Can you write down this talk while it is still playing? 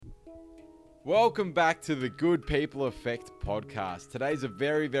Welcome back to the Good People Effect podcast. Today's a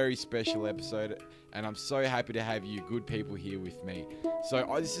very, very special episode, and I'm so happy to have you good people here with me. So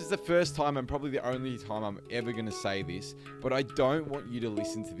this is the first time and probably the only time I'm ever going to say this, but I don't want you to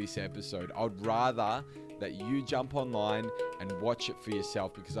listen to this episode. I'd rather that you jump online and watch it for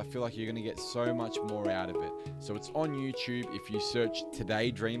yourself because I feel like you're going to get so much more out of it. So it's on YouTube. If you search Today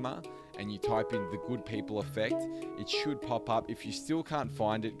Dreamer and you type in the Good People Effect, it should pop up. If you still can't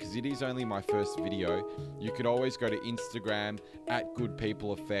find it, because it is only my first video, you could always go to Instagram at Good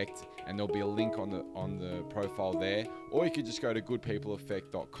People Effect, and there'll be a link on the profile there, or you could just go to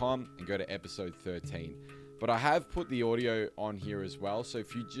goodpeopleeffect.com and go to episode 13. But I have put the audio on here as well, so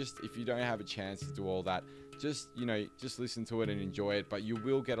if you don't have a chance to do all that, just listen to it and enjoy it, but you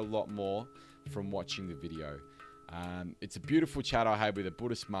will get a lot more from watching the video. It's a beautiful chat I had with a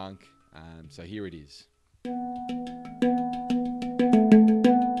Buddhist monk. So here it is.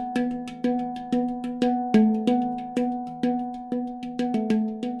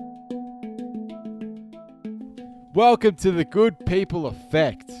 Welcome to the Good People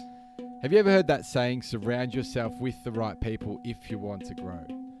Effect. Have you ever heard that saying, surround yourself with the right people if you want to grow?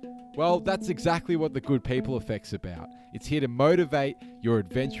 Well, that's exactly what the Good People Effect's about. It's here to motivate your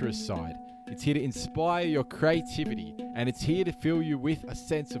adventurous side. It's here to inspire your creativity, and it's here to fill you with a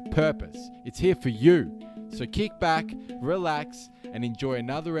sense of purpose. It's here for you. So kick back, relax, and enjoy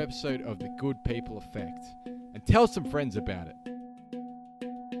another episode of the Good People Effect. And tell some friends about it.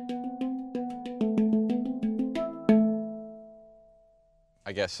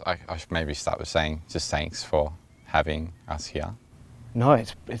 I guess I should maybe start with saying just thanks for having us here. No,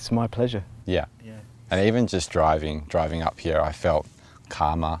 it's my pleasure. Yeah. And even just driving up here, I felt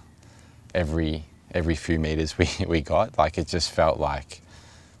calmer every few meters we got. Like, it just felt like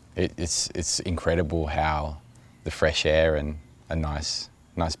it's incredible how the fresh air and a nice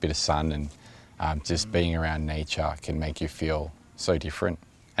bit of sun and just being around nature can make you feel so different.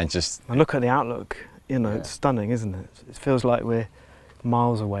 And look at the outlook, It's stunning, isn't it? It feels like we're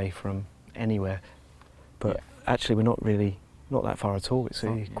miles away from anywhere, but actually we're not that far at all. It's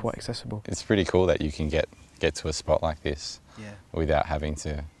really quite accessible. It's pretty cool that you can get to a spot like this without having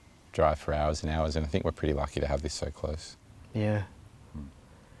to drive for hours and hours, and I think we're pretty lucky to have this so close. Yeah.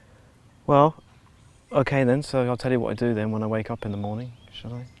 Well, okay then, so I'll tell you what I do then when I wake up in the morning,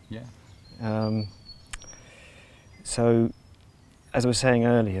 shall I? Yeah. So, as I was saying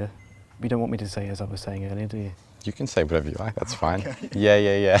earlier, you don't want me to say as I was saying earlier, do you? You can say whatever you like, that's fine.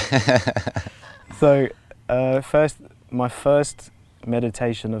 Okay. Yeah. So, my first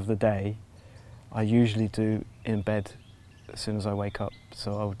meditation of the day, I usually do in bed as soon as I wake up.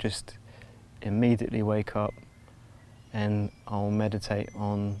 So I'll just immediately wake up and I'll meditate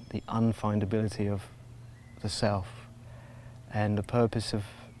on the unfindability of the self. And the purpose of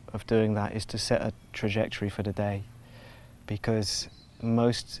doing that is to set a trajectory for the day, because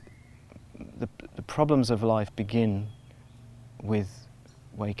the problems of life begin with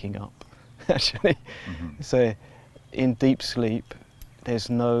waking up, actually. Mm-hmm. So in deep sleep,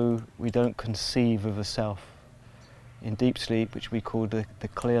 we don't conceive of a self. In deep sleep, which we call the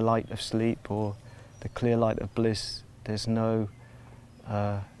clear light of sleep or the clear light of bliss, there's no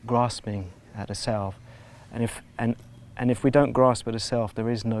grasping at a self. And if we don't grasp at a self, there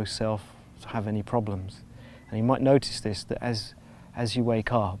is no self to have any problems. And you might notice this, that as you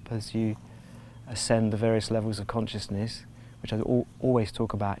wake up, as you ascend the various levels of consciousness, which I always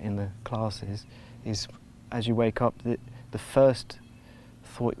talk about in the classes, is as you wake up, the first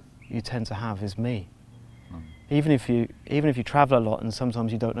thought you tend to have is me. Even if you travel a lot and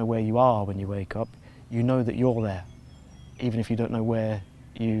sometimes you don't know where you are when you wake up, you know that you're there, even if you don't know where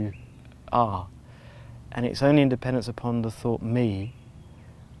you are. And it's only in dependence upon the thought me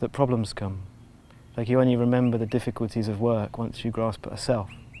that problems come. Like, you only remember the difficulties of work once you grasp at a self.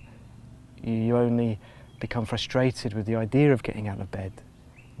 You only become frustrated with the idea of getting out of bed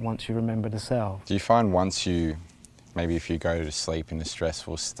once you remember the self. Do you find maybe if you go to sleep in a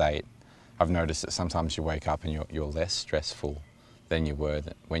stressful state, I've noticed that sometimes you wake up and you're less stressful than you were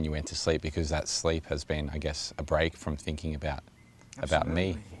when you went to sleep, because that sleep has been, I guess, a break from thinking about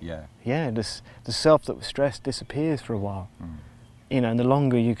me. Yeah, the self that was stressed disappears for a while. And the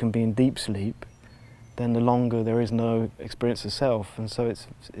longer you can be in deep sleep, then the longer there is no experience of self. And so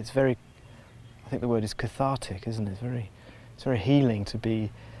it's very, I think the word is cathartic, isn't it? It's very healing to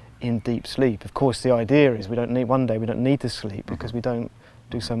be in deep sleep. Of course, the idea is one day we don't need to sleep, because we don't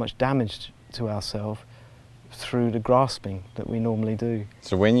do so much damage to ourselves through the grasping that we normally do.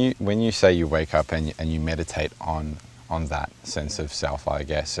 So when you say you wake up and you meditate on that sense of self, I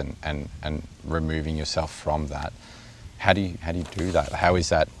guess, and removing yourself from that, How do you do that? How is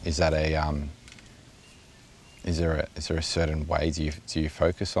that? Is that is there a certain way? Do you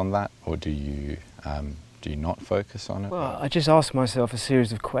focus on that, or do you not focus on it? Well, I just ask myself a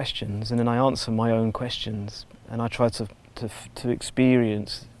series of questions, and then I answer my own questions, and I try to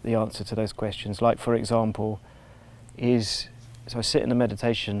experience the answer to those questions. Like, for example, so I sit in a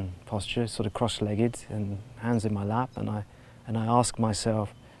meditation posture, sort of cross-legged, and hands in my lap, and I ask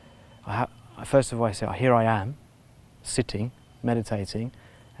myself, first of all I say, here I am, sitting, meditating,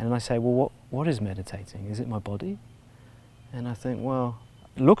 and then I say, well, what is meditating? Is it my body? And I think, well,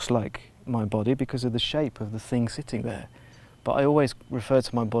 it looks like my body because of the shape of the thing sitting there, but I always refer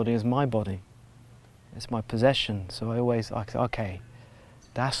to my body as my body. It's my possession, so I say, okay,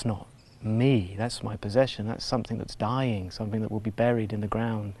 that's not me, that's my possession, that's something that's dying, something that will be buried in the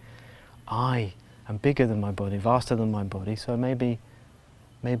ground. I am bigger than my body, vaster than my body, so maybe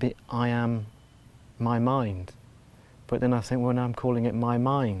I am my mind. But then I think, well, now I'm calling it my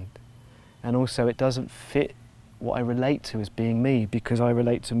mind. And also it doesn't fit what I relate to as being me, because I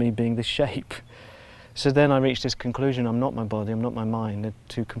relate to me being this shape. So then I reach this conclusion, I'm not my body, I'm not my mind. They're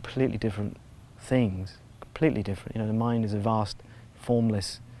two completely different things, completely different. You know, the mind is a vast,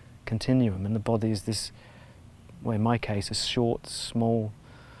 formless continuum, and the body is this, well, in my case, a short, small,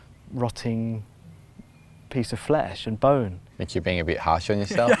 rotting piece of flesh and bone. I think you're being a bit harsh on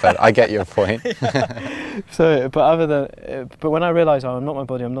yourself, but I get your point. So, but when I realise, I'm not my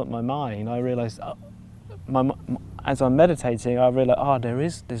body, I'm not my mind, I realise, as I'm meditating, I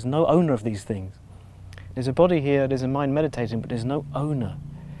realise, there's no owner of these things. There's a body here, there's a mind meditating, but there's no owner.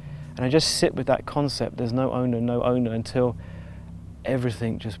 And I just sit with that concept, there's no owner, until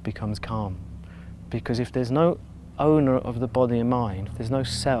everything just becomes calm. Because if there's no owner of the body and mind, if there's no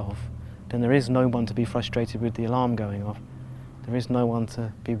self, then there is no one to be frustrated with the alarm going off. There is no one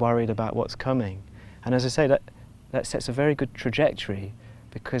to be worried about what's coming. And as I say, that sets a very good trajectory,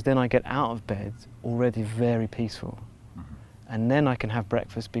 because then I get out of bed already very peaceful. Mm-hmm. And then I can have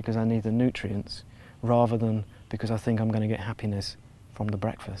breakfast because I need the nutrients, rather than because I think I'm going to get happiness from the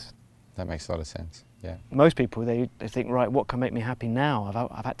breakfast. That makes a lot of sense, yeah. Most people, they think, right, what can make me happy now?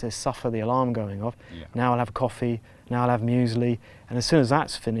 I've had to suffer the alarm going off. Yeah. Now I'll have a coffee, now I'll have muesli. And as soon as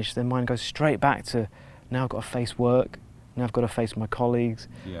that's finished, their mind goes straight back to, now I've got to face work, now I've got to face my colleagues.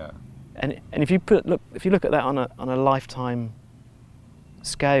 Yeah. And if you look at that on a lifetime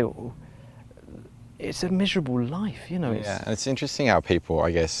scale, it's a miserable life, you know. Yeah, and it's interesting how people,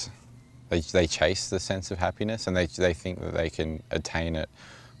 I guess, they chase the sense of happiness, and they think that they can attain it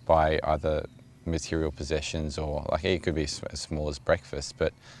by either material possessions, or like it could be as small as breakfast,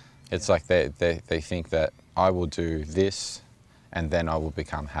 but it's like they think that I will do this and then I will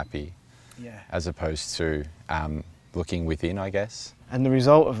become happy, as opposed to looking within, I guess. And the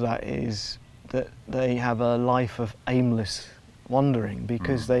result of that is that they have a life of aimless wandering,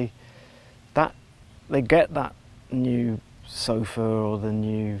 because they get that new sofa, or the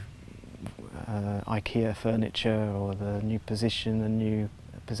new IKEA furniture, or the new position, the new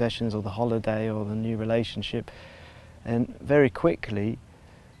possessions, or the holiday, or the new relationship, and very quickly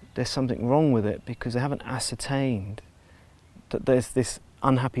there's something wrong with it, because they haven't ascertained that there's this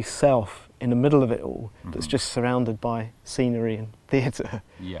unhappy self in the middle of it all, that's just surrounded by scenery and theatre.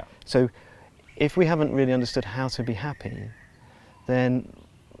 Yeah. So if we haven't really understood how to be happy, then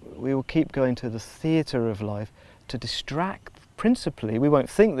we will keep going to the theatre of life to distract, principally, we won't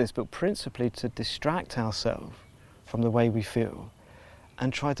think this, but principally to distract ourselves from the way we feel,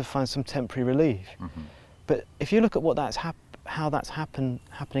 and try to find some temporary relief. Mm-hmm. But if you look at how that's happening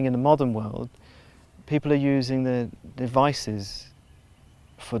in the modern world, people are using the devices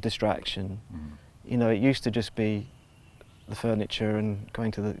for distraction. Mm-hmm. You know, it used to just be the furniture and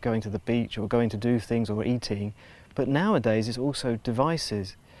going to the beach, or going to do things, or eating. But nowadays it's also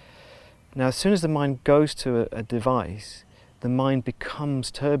devices. Now, as soon as the mind goes to a device, the mind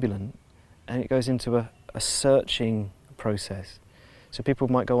becomes turbulent, and it goes into a searching process. So people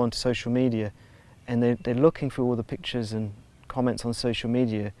might go onto social media, and they're looking through all the pictures and comments on social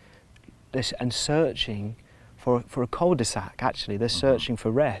media, and searching for a cul-de-sac. Actually, they're searching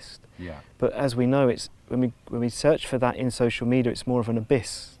for rest. Yeah. But as we know, it's when we search for that in social media, it's more of an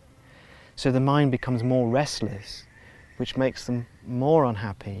abyss. So the mind becomes more restless, which makes them more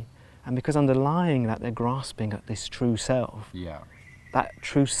unhappy. And because underlying that, they're grasping at this true self. Yeah. That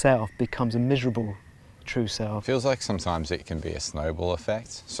true self becomes a miserable true self. It feels like sometimes it can be a snowball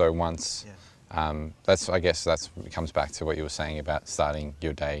effect. So once, I guess that comes back to what you were saying about starting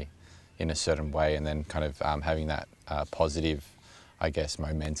your day in a certain way, and then kind of having that positive, I guess,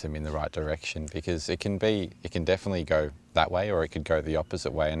 momentum in the right direction, because it can definitely go that way, or it could go the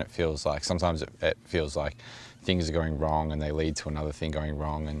opposite way, and it feels like, sometimes it feels like things are going wrong and they lead to another thing going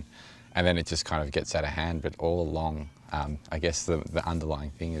wrong, and then it just kind of gets out of hand. But all along, I guess the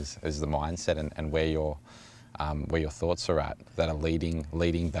underlying thing is the mindset and where your thoughts are at that are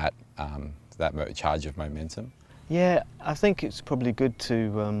leading that charge of momentum. Yeah, I think it's probably good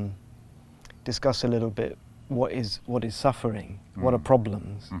to discuss a little bit what is suffering, what are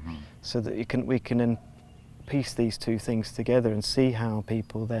problems, so that we can then piece these two things together and see how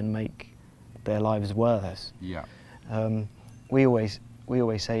people then make their lives worse. Yeah. We always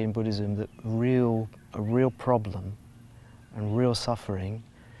say in Buddhism that a real problem and real suffering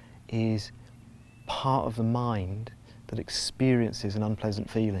is part of the mind that experiences an unpleasant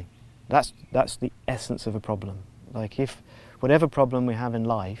feeling. That's the essence of a problem. Like, if whatever problem we have in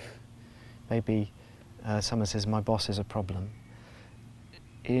life, maybe someone says my boss is a problem,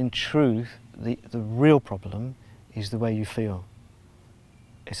 in truth the real problem is the way you feel.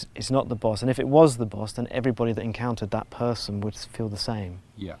 It's not the boss, and if it was the boss, then everybody that encountered that person would feel the same.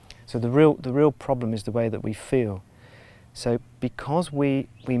 Yeah. So the real problem is the way that we feel. So because we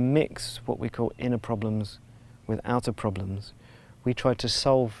mix what we call inner problems with outer problems, we try to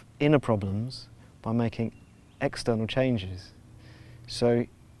solve inner problems by making external changes. So,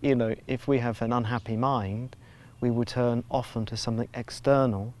 you know, if we have an unhappy mind, we will turn often to something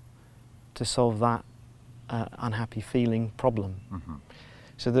external to solve that unhappy feeling problem.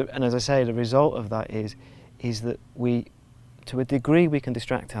 So, and as I say, the result of that is that we, to a degree, we can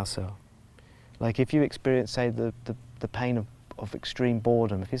distract ourselves. Like, if you experience, say, the pain of extreme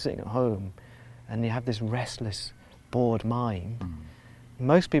boredom, if you're sitting at home and you have this restless, bored mind,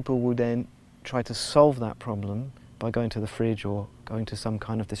 most people will then try to solve that problem by going to the fridge or going to some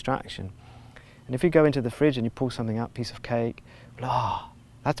kind of distraction. And if you go into the fridge and you pull something out, piece of cake,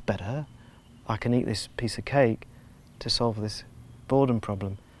 that's better. I can eat this piece of cake to solve this boredom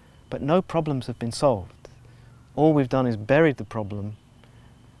problem. But no problems have been solved. All we've done is buried the problem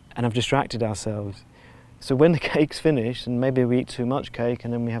and have distracted ourselves. So when the cake's finished, and maybe we eat too much cake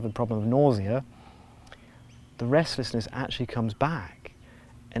and then we have a problem of nausea, the restlessness actually comes back,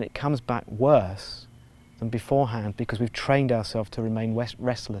 and it comes back worse than beforehand because we've trained ourselves to remain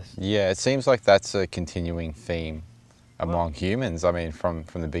restless. Yeah, it seems like that's a continuing theme among humans. I mean, from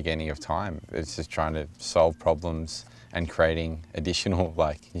the beginning of time, it's just trying to solve problems and creating additional,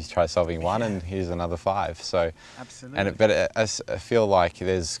 like, you try solving one and here's another 5. So, absolutely. But I feel like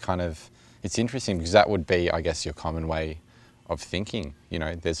there's kind of, it's interesting because that would be, I guess, your common way of thinking. You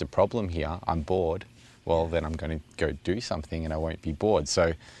know, there's a problem here, I'm bored. Well, then I'm going to go do something and I won't be bored.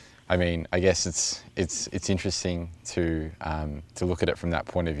 So, I mean, I guess it's interesting to look at it from that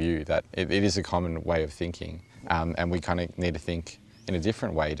point of view, that it is a common way of thinking, and we kind of need to think in a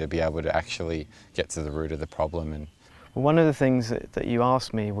different way to be able to actually get to the root of the problem. And well, one of the things that you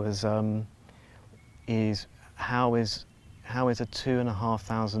asked me was, is how is a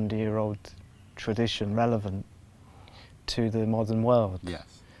 2,500-year-old tradition relevant to the modern world?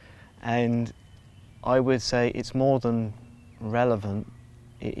 yes, And I would say it's more than relevant,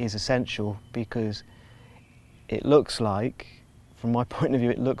 it is essential, because it looks like, from my point of view,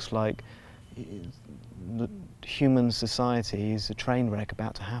 it looks like the human society is a train wreck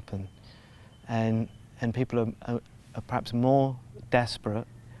about to happen. And people are perhaps more desperate,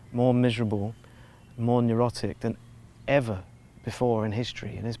 more miserable, more neurotic than ever before in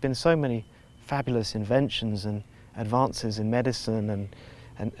history. And there's been so many fabulous inventions and advances in medicine,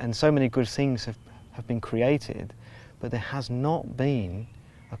 and so many good things have been created, but there has not been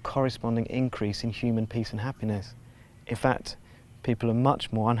a corresponding increase in human peace and happiness. In fact, people are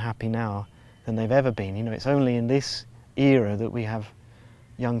much more unhappy now than they've ever been. You know, it's only in this era that we have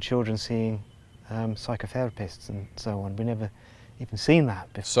young children seeing psychotherapists and so on. We never even seen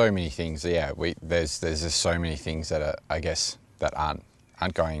that before. So many things. Yeah, there's just so many things that are, I guess, that aren't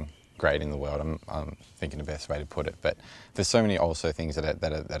going great in the world. I'm thinking the best way to put it, but there's so many also things that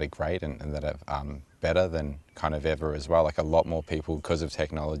are great and that are better than kind of ever as well. Like, a lot more people, because of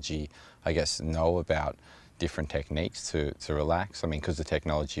technology, I guess, know about different techniques to relax. I mean, because of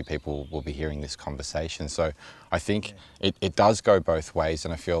technology, people will be hearing this conversation. So I think it does go both ways,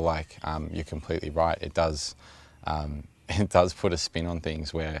 and I feel like you're completely right. It does put a spin on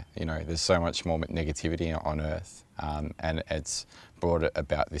things where, you know, there's so much more negativity on Earth, and it's brought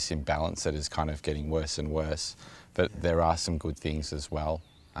about this imbalance that is kind of getting worse and worse. But there are some good things as well,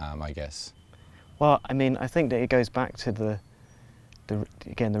 I guess. Well, I mean, I think that it goes back to the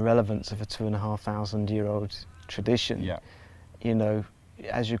relevance of a 2,500-year-old tradition. Yeah. You know,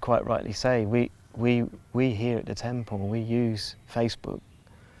 as you quite rightly say, we here at the temple, we use Facebook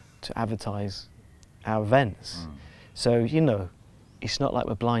to advertise our events. So, you know, it's not like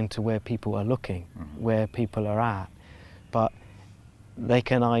we're blind to where people are looking, where people are at, but they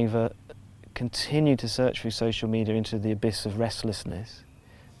can either continue to search through social media into the abyss of restlessness,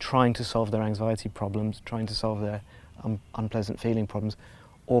 trying to solve their anxiety problems, trying to solve their unpleasant feeling problems,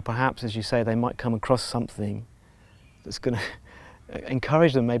 or perhaps, as you say, they might come across something that's going to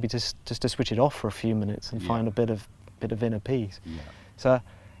encourage them maybe just to switch it off for a few minutes and find a bit of inner peace. So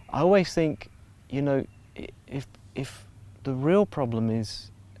I always think, you know, if the real problem is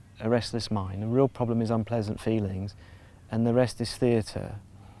a restless mind, the real problem is unpleasant feelings, and the rest is theatre,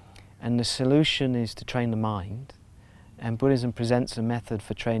 and the solution is to train the mind, and Buddhism presents a method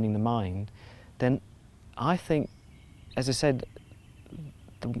for training the mind, then I think, as I said,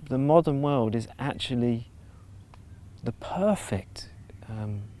 the modern world is actually the perfect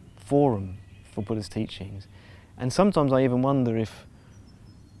forum for Buddha's teachings. And sometimes I even wonder if,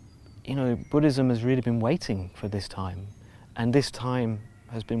 you know, Buddhism has really been waiting for this time, and this time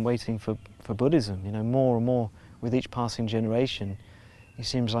has been waiting for Buddhism. You know, more and more with each passing generation, it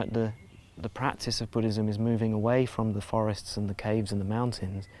seems like the practice of Buddhism is moving away from the forests and the caves and the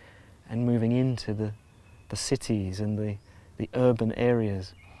mountains and moving into the cities and the urban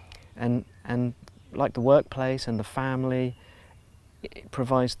areas. And like the workplace and the family, it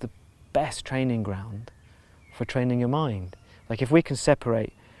provides the best training ground for training your mind. Like if we can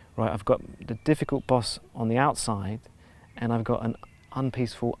separate, right, I've got the difficult boss on the outside and I've got an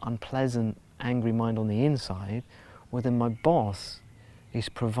unpeaceful, unpleasant, angry mind on the inside, well then my boss is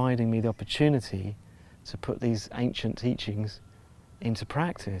providing me the opportunity to put these ancient teachings into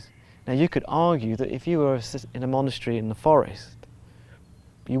practice. Now you could argue that if you were in a monastery in the forest,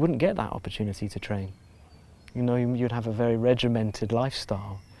 you wouldn't get that opportunity to train. You know, you'd have a very regimented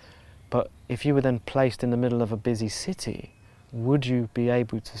lifestyle. But if you were then placed in the middle of a busy city, would you be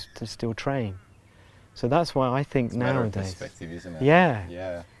able to still train? So that's why I think it's nowadays... a matter of perspective, isn't it?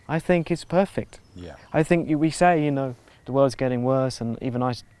 Yeah. I think it's perfect. Yeah. I think we say, you know, the world's getting worse, and even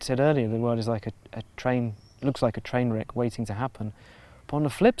I said earlier, the world is like a train, looks like a train wreck waiting to happen. But on the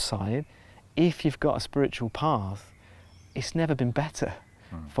flip side, if you've got a spiritual path, it's never been better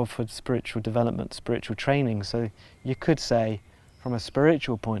for spiritual development, spiritual training. So you could say, from a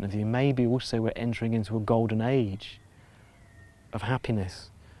spiritual point of view, maybe also we're entering into a golden age of happiness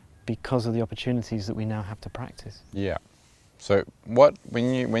because of the opportunities that we now have to practice. Yeah. So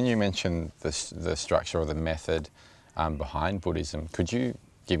when you mentioned the structure or the method behind Buddhism, could you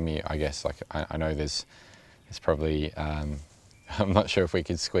give me, I guess, like I know there's probably I'm not sure if we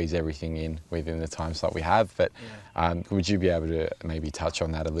could squeeze everything in within the time slot we have, but would you be able to maybe touch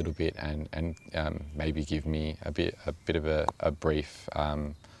on that a little bit and maybe give me a bit of a brief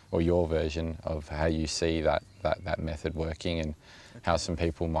or your version of how you see that method working and how some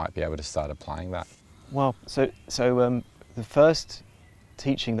people might be able to start applying that? Well, so the first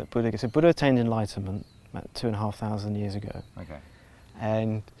teaching that Buddha attained enlightenment about 2,500 years ago. Okay.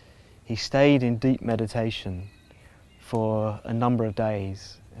 And he stayed in deep meditation for a number of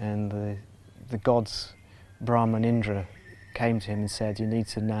days, and the gods Brahma and Indra came to him and said, you need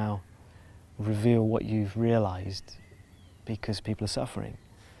to now reveal what you've realized because people are suffering.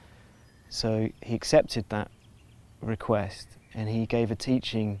 So he accepted that request, and he gave a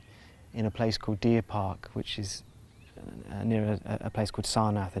teaching in a place called Deer Park, which is near a place called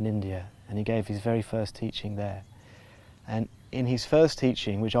Sarnath in India, and he gave his very first teaching there. And in his first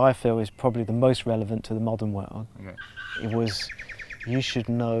teaching, which I feel is probably the most relevant to the modern world, it was, you should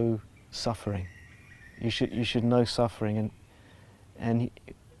know suffering. You should know suffering, and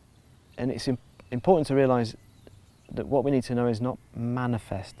it's important to realise that what we need to know is not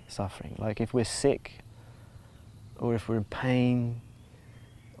manifest suffering. Like if we're sick, or if we're in pain,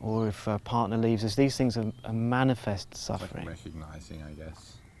 or if our partner leaves us, these things are manifest suffering. Like recognising, I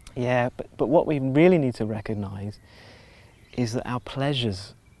guess. Yeah, but what we really need to recognise is that our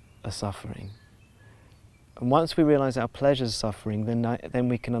pleasures are suffering. And once we realise our pleasures are suffering, then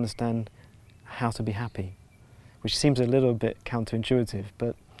we can understand how to be happy, which seems a little bit counterintuitive,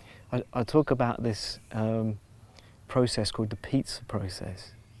 but I talk about this process called the pizza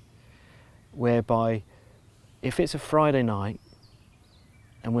process, whereby if it's a Friday night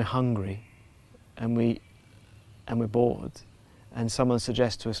and we're hungry and we're bored and someone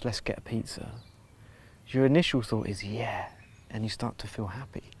suggests to us, let's get a pizza, your initial thought is yeah, and you start to feel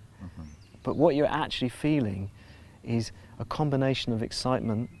happy. Mm-hmm. But what you're actually feeling is a combination of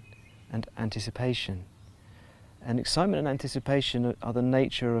excitement and anticipation. And excitement and anticipation are the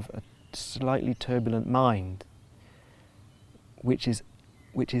nature of a slightly turbulent mind, which is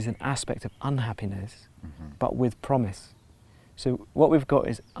an aspect of unhappiness, but with promise. So what we've got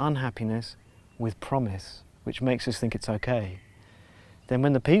is unhappiness with promise, which makes us think it's okay. Then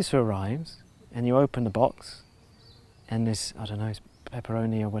when the pizza arrives and you open the box and there's, I don't know, it's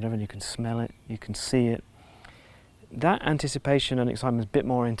pepperoni or whatever, and you can smell it, you can see it, that anticipation and excitement is a bit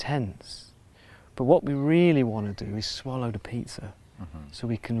more intense. But what we really want to do is swallow the pizza so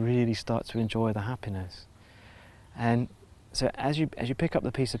we can really start to enjoy the happiness. And so as you pick up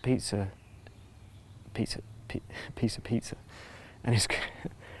the piece of pizza, and it's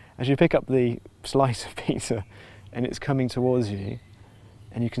as you pick up the slice of pizza and it's coming towards you,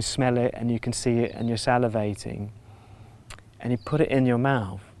 and you can smell it and you can see it and you're salivating, and you put it in your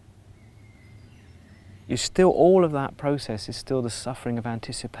mouth, you still, all of that process is still the suffering of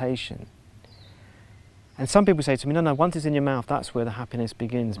anticipation. And some people say to me, no, once it's in your mouth, that's where the happiness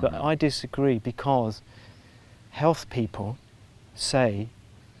begins. But I disagree, because health people say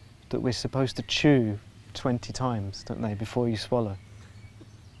that we're supposed to chew 20 times, don't they, before you swallow.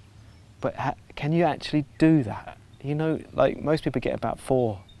 But can you actually do that? You know, like most people get about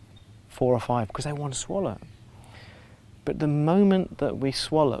four or five because they want to swallow. But the moment that we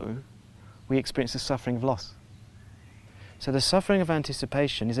swallow, we experience the suffering of loss. So the suffering of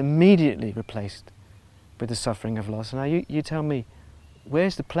anticipation is immediately replaced with the suffering of loss. Now you tell me,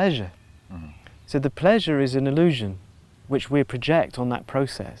 where's the pleasure? So the pleasure is an illusion which we project on that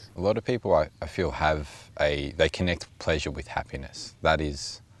process. A lot of people, I feel, they connect pleasure with happiness. That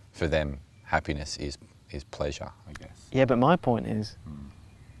is, for them, happiness is pleasure, I guess. Yeah, but my point is,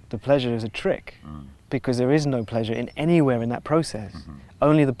 the pleasure is a trick, because there is no pleasure in anywhere in that process,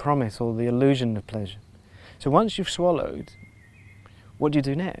 only the promise or the illusion of pleasure. So once you've swallowed, what do you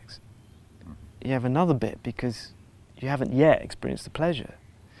do next? You have another bit, because you haven't yet experienced the pleasure.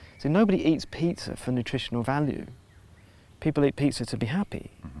 So nobody eats pizza for nutritional value. People eat pizza to be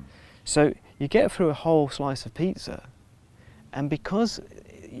happy. So you get through a whole slice of pizza, and because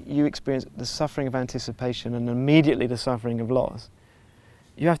you experience the suffering of anticipation and immediately the suffering of loss,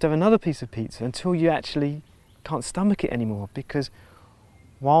 you have to have another piece of pizza until you actually can't stomach it anymore, because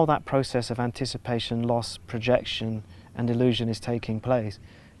while that process of anticipation, loss, projection and illusion is taking place,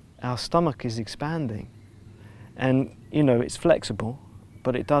 our stomach is expanding. And you know, it's flexible,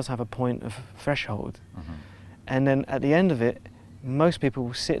 but it does have a point of threshold. And then at the end of it, most people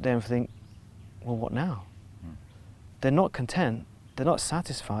will sit there and think, well, what now? They're not content, they're not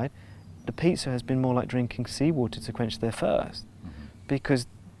satisfied. The pizza has been more like drinking seawater to quench their thirst, because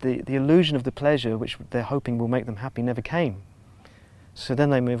the illusion of the pleasure which they're hoping will make them happy never came. So then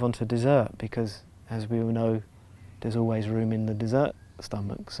they move on to dessert, because as we all know, there's always room in the dessert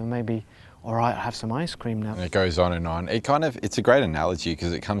stomach. So maybe, all right, I'll have some ice cream now. And it goes on and on. It's a great analogy,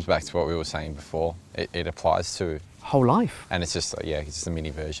 because it comes back to what we were saying before. It applies to whole life. And it's just, it's just a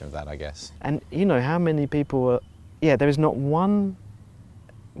mini version of that, I guess. And you know how many people there is not one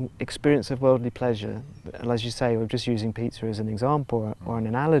experience of worldly pleasure, as you say, we're just using pizza as an example or an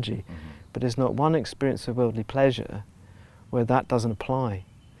analogy, but there's not one experience of worldly pleasure where that doesn't apply.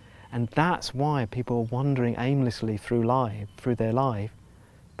 And that's why people are wandering aimlessly through their life,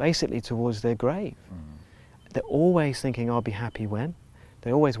 basically towards their grave. They're always thinking, I'll be happy when.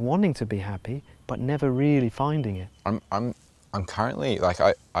 They're always wanting to be happy, but never really finding it. I'm currently,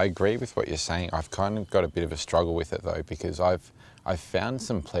 I agree with what you're saying. I've kind of got a bit of a struggle with it though, because I've found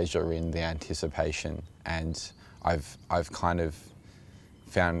some pleasure in the anticipation, and I've kind of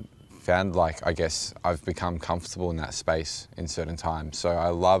found I guess I've become comfortable in that space in certain times. So I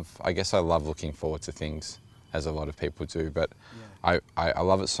love looking forward to things, as a lot of people do, but I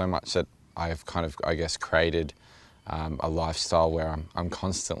love it so much that I've kind of, I guess, created a lifestyle where I'm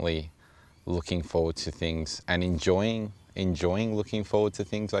constantly looking forward to things and enjoying looking forward to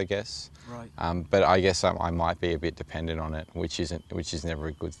things, I guess. Right. But I guess I might be a bit dependent on it, which is never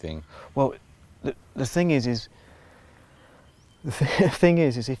a good thing. Well, the thing is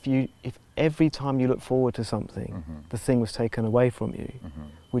if every time you look forward to something, the thing was taken away from you,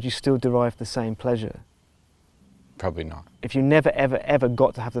 would you still derive the same pleasure? Probably not. If you never, ever, ever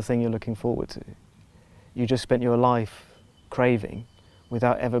got to have the thing you're looking forward to, you just spent your life craving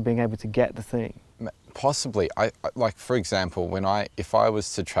without ever being able to get the thing. Possibly. I like, for example, if I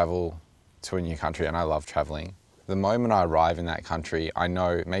was to travel to a new country, and I love traveling, the moment I arrive in that country, I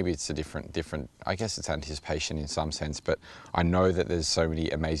know, maybe it's a different, I guess it's anticipation in some sense, but I know that there's so many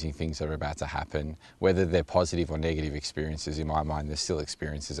amazing things that are about to happen. Whether they're positive or negative experiences, in my mind, they're still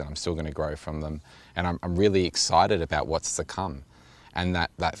experiences, and I'm still going to grow from them. And I'm really excited about what's to come. And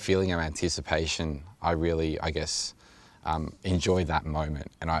that feeling of anticipation, I really, I guess, enjoy that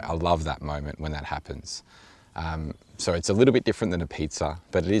moment. And I love that moment when that happens. So it's a little bit different than a pizza,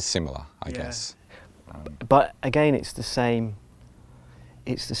 but it is similar, I guess. But again, it's the same.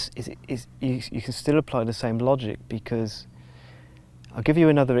 You can still apply the same logic, because I'll give you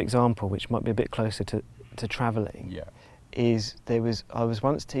another example, which might be a bit closer to travelling. Yeah. I was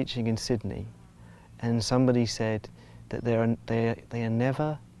once teaching in Sydney, and somebody said that they are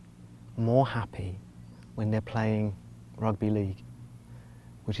never more happy when they're playing rugby league,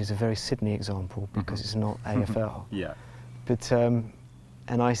 which is a very Sydney example because it's not AFL. Yeah. But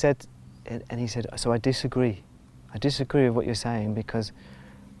and I said, and he said, so I disagree. I disagree with what you're saying because,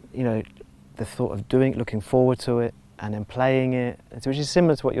 you know, the thought of doing, looking forward to it, and then playing it, which is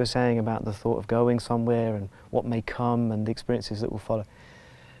similar to what you're saying about the thought of going somewhere and what may come and the experiences that will follow.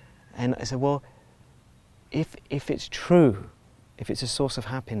 And I said, well, if it's true, if it's a source of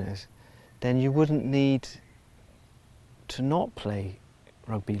happiness, then you wouldn't need to not play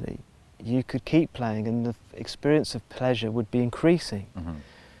rugby league. You could keep playing and the experience of pleasure would be increasing. Mm-hmm.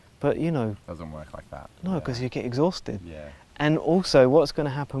 But, you know... Doesn't work like that. No, because you get exhausted. Yeah. And also, what's going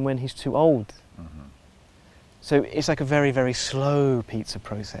to happen when he's too old? Mm-hmm. So it's like a very, very slow pizza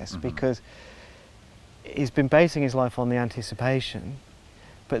process because he's been basing his life on the anticipation,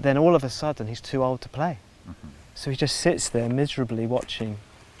 but then all of a sudden he's too old to play. Mm-hmm. So he just sits there miserably watching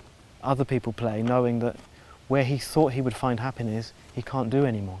other people play, knowing that where he thought he would find happiness, he can't do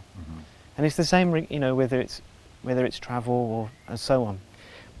anymore. Mm-hmm. And it's the same, you know, whether it's travel or and so on.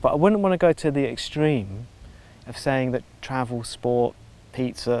 But I wouldn't want to go to the extreme of saying that travel, sport,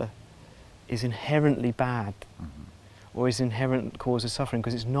 pizza is inherently bad or is inherent cause of suffering,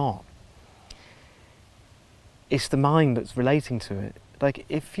 because it's not. It's the mind that's relating to it. Like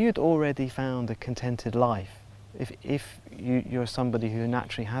if you'd already found a contented life, if you're somebody who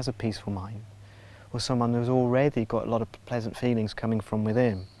naturally has a peaceful mind, or someone who's already got a lot of pleasant feelings coming from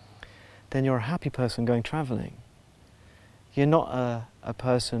within, then you're a happy person going travelling. You're not a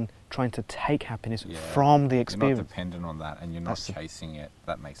person trying to take happiness from the experience. You're not dependent on that and you're not chasing it.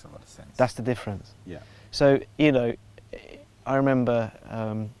 That makes a lot of sense. That's the difference. Yeah. So, you know, I remember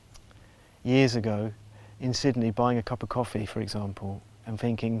years ago in Sydney buying a cup of coffee, for example, and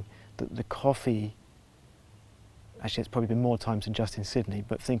thinking that the coffee, actually it's probably been more times than just in Sydney,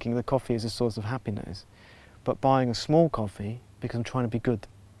 but thinking the coffee is a source of happiness, but buying a small coffee because I'm trying to be good.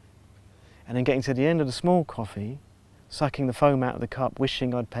 And then getting to the end of the small coffee, sucking the foam out of the cup,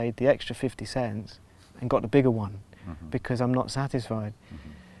 wishing I'd paid the extra 50 cents and got the bigger one because I'm not satisfied.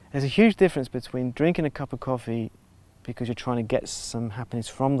 There's a huge difference between drinking a cup of coffee because you're trying to get some happiness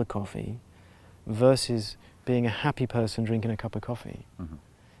from the coffee versus being a happy person drinking a cup of coffee.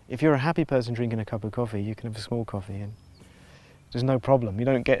 If you're a happy person drinking a cup of coffee, you can have a small coffee and there's no problem. You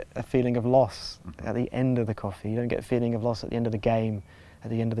don't get a feeling of loss at the end of the coffee. You don't get a feeling of loss at the end of the game, at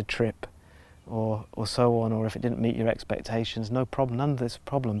the end of the trip, or so on, or if it didn't meet your expectations. No problem, none of this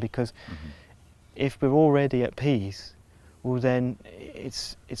problem, because if we're already at peace, well then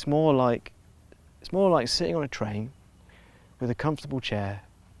it's more like sitting on a train with a comfortable chair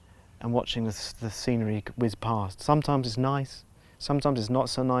and watching the scenery whiz past. Sometimes it's nice, sometimes it's not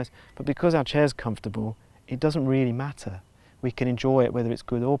so nice, but because our chair's comfortable, it doesn't really matter. We can enjoy it whether it's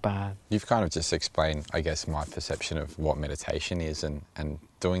good or bad. You've kind of just explained, I guess, my perception of what meditation is and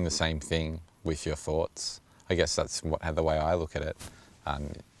doing the same thing with your thoughts. I guess that's the way I look at it.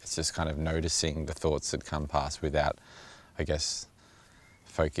 It's just kind of noticing the thoughts that come past without, I guess,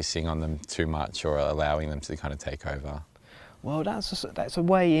 focusing on them too much or allowing them to kind of take over. Well, that's a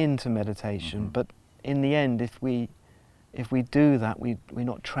way into meditation, but in the end, if we do that, we're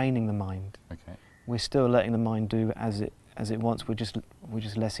not training the mind. Okay. We're still letting the mind do as it wants. We're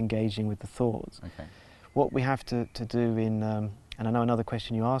just less engaging with the thoughts. Okay. What we have to do in and I know another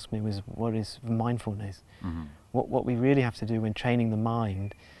question you asked me was, what is mindfulness? What we really have to do when training the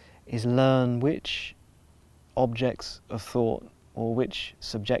mind is learn which objects of thought or which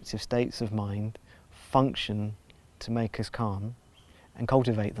subjective states of mind function to make us calm and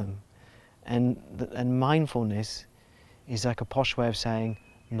cultivate them. And mindfulness is like a posh way of saying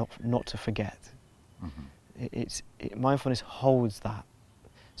not to forget. Mindfulness holds that.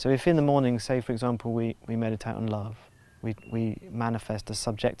 So if in the morning, say for example, we meditate on love, we manifest a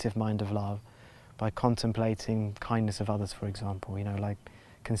subjective mind of love by contemplating kindness of others, for example, you know, like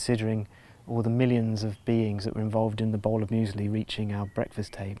considering all the millions of beings that were involved in the bowl of muesli reaching our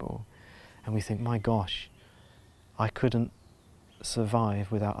breakfast table, and we think, my gosh, I couldn't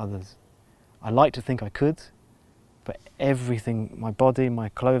survive without others. I like to think I could, but everything, my body, my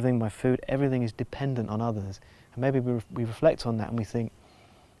clothing, my food, everything is dependent on others. And maybe we reflect on that and we think,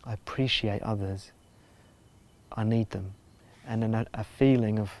 I appreciate others, I need them. And then a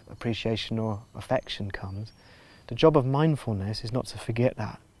feeling of appreciation or affection comes. The job of mindfulness is not to forget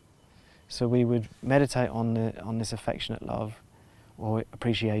that. So we would meditate on this affectionate love or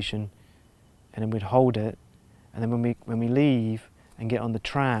appreciation, and then we'd hold it, and then when we leave, and get on the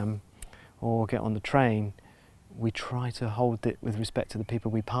tram or get on the train, we try to hold it with respect to the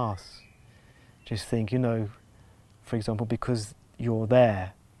people we pass. Just think, you know, for example, because you're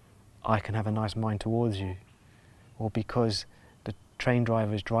there, I can have a nice mind towards you. Or because the train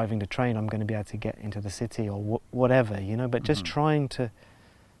driver is driving the train, I'm going to be able to get into the city, or whatever, you know. But just trying to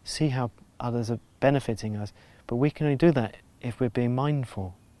see how others are benefiting us. But we can only do that if we're being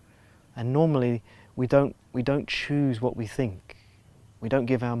mindful. And normally we don't choose what we think. We don't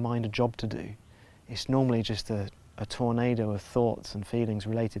give our mind a job to do. It's normally just a tornado of thoughts and feelings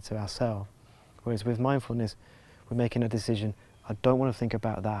related to ourselves. Whereas with mindfulness, we're making a decision. I don't want to think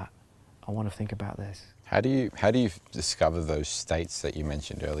about that. I want to think about this. How do you discover those states that you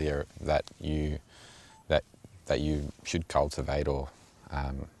mentioned earlier that you should cultivate or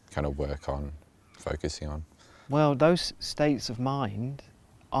kind of work on focusing on? Well, those states of mind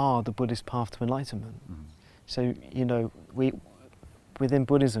are the Buddhist path to enlightenment. So, you know, within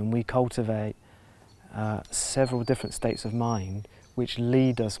Buddhism, we cultivate several different states of mind which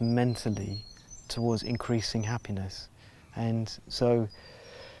lead us mentally towards increasing happiness. And so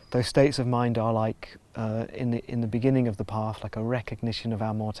those states of mind are like, in the beginning of the path, like a recognition of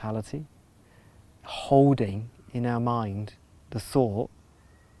our mortality, holding in our mind the thought,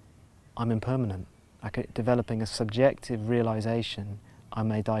 I'm impermanent, like developing a subjective realization, I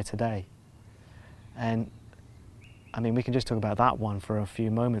may die today. And I mean, we can just talk about that one for a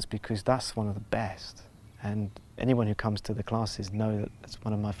few moments because that's one of the best. And anyone who comes to the classes know that it's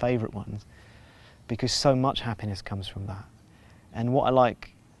one of my favorite ones because so much happiness comes from that. And what I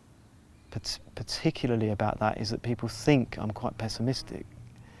like particularly about that is that people think I'm quite pessimistic,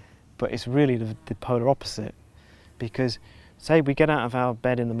 but it's really the polar opposite. Because say we get out of our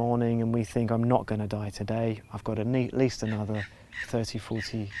bed in the morning and we think I'm not going to die today, I've got at least another 30,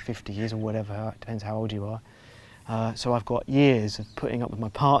 40, 50 years or whatever, it depends how old you are. So I've got years of putting up with my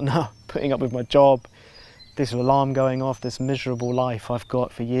partner, putting up with my job, this alarm going off, this miserable life I've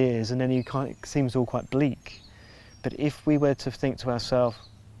got for years, and then it seems all quite bleak. But if we were to think to ourselves,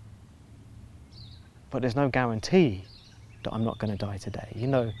 but there's no guarantee that I'm not going to die today. You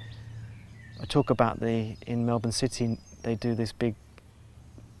know, I talk about in Melbourne City, they're doing this big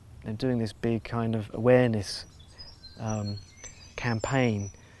kind of awareness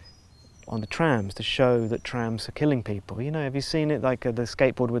campaign on the trams to show that trams are killing people. You know, have you seen it, like the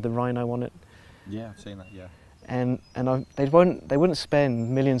skateboard with the rhino on it? Yeah, I've seen that, yeah. And they wouldn't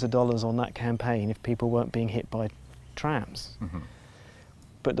spend millions of dollars on that campaign if people weren't being hit by trams.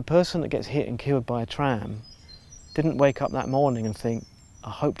 But the person that gets hit and killed by a tram didn't wake up that morning and think, I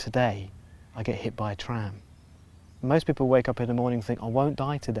hope today I get hit by a tram. Most people wake up in the morning and think, I won't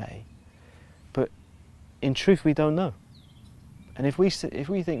die today. But in truth, we don't know. And if we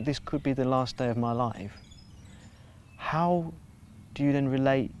think this could be the last day of my life, how do you then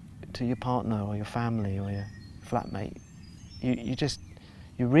relate to your partner or your family or your flatmate?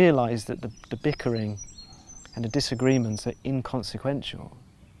 You realise that the bickering and the disagreements are inconsequential,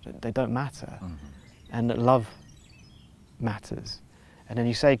 that they don't matter, and that love matters. And then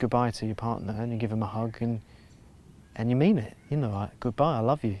you say goodbye to your partner and you give him a hug and you mean it, you know, goodbye, I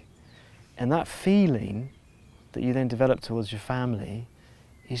love you. And that feeling that you then develop towards your family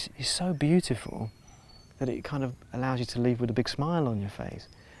is so beautiful that it kind of allows you to leave with a big smile on your face.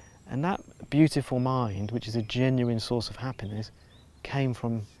 And that beautiful mind, which is a genuine source of happiness, came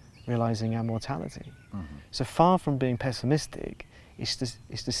from realising our mortality. So far from being pessimistic, it's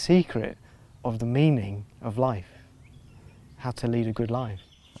the secret of the meaning of life, how to lead a good life.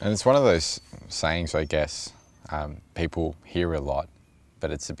 And it's one of those sayings, I guess, people hear a lot, but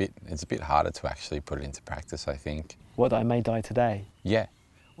it's a bit harder to actually put it into practice, I think. What, I may die today? Yeah.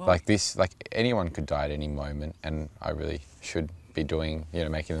 Well, like anyone could die at any moment, and I really should be doing, you know,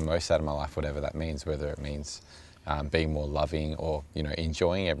 making the most out of my life, whatever that means, whether it means being more loving or, you know,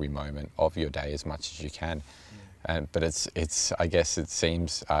 enjoying every moment of your day as much as you can. But it's I guess it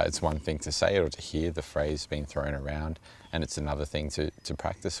seems it's one thing to say or to hear the phrase being thrown around, and it's another thing to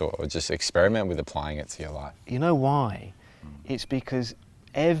practice or just experiment with applying it to your life. You know why? It's because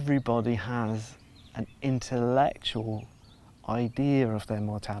everybody has an intellectual idea of their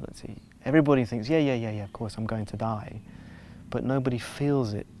mortality. Everybody thinks, yeah, of course I'm going to die. But nobody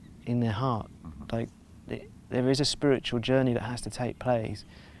feels it in their heart. Like, there is a spiritual journey that has to take place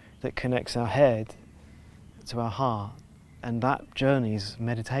that connects our head to our heart. And that journey is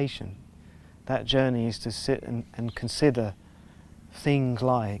meditation. That journey is to sit and consider things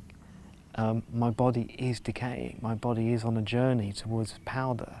like, my body is decaying, my body is on a journey towards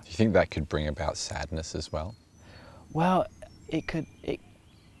powder. Do you think that could bring about sadness as well? Well,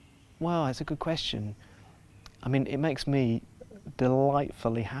 well, it's a good question. I mean, it makes me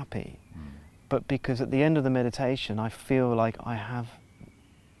delightfully happy, but because at the end of the meditation I feel like I have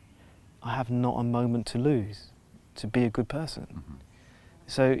not a moment to lose to be a good person.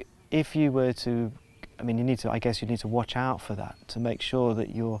 So if you were to, I mean, you need to watch out for that, to make sure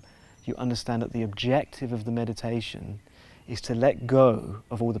that you understand that the objective of the meditation is to let go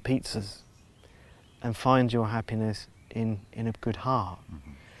of all the pizzas and find your happiness in a good heart.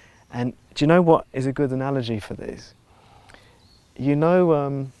 And do you know what is a good analogy for this? You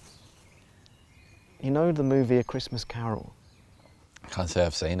know the movie A Christmas Carol? I can't say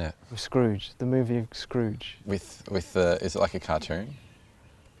I've seen it. With Scrooge, the movie of Scrooge. With is it like a cartoon?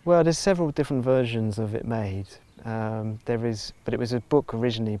 Well, there's several different versions of it made. But it was a book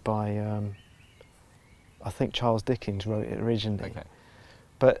originally by, I think Charles Dickens wrote it originally. Okay.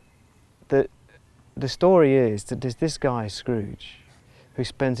 But the story is that there's this guy, Scrooge, who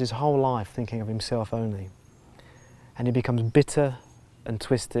spends his whole life thinking of himself only. And he becomes bitter and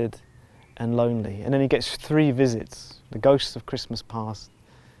twisted and lonely. And then he gets 3 visits: the ghosts of Christmas past,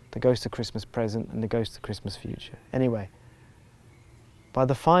 the ghost of Christmas present, and the ghost of Christmas future. Anyway, by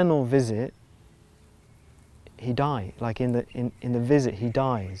the final visit, he dies. Like in the visit, he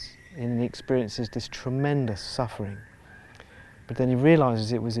dies, and he experiences this tremendous suffering. But then he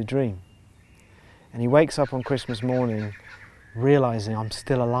realizes it was a dream. And he wakes up on Christmas morning realizing, I'm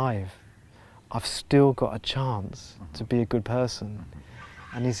still alive. I've still got a chance to be a good person.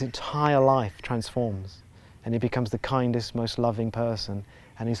 And his entire life transforms, and he becomes the kindest, most loving person,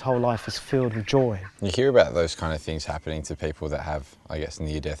 and his whole life is filled with joy. You hear about those kind of things happening to people that have, I guess,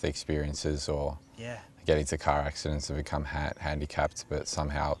 near-death experiences, or get into car accidents and become handicapped, but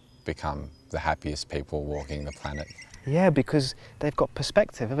somehow become the happiest people walking the planet. Yeah, because they've got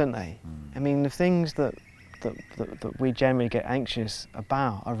perspective, haven't they? I mean, the things that we generally get anxious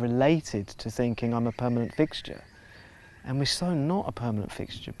about are related to thinking I'm a permanent fixture. And we're so not a permanent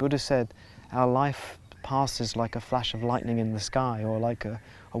fixture. Buddha said our life passes like a flash of lightning in the sky, or like a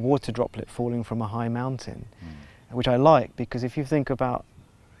water droplet falling from a high mountain, which I like, because if you think about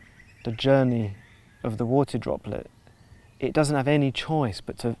the journey of the water droplet, it doesn't have any choice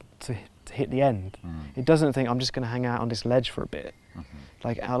but to hit the end. It doesn't think, I'm just going to hang out on this ledge for a bit.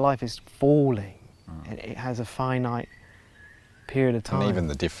 Like, our life is falling. It has a finite period of time. And even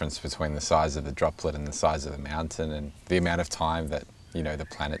the difference between the size of the droplet and the size of the mountain, and the amount of time that, you know, the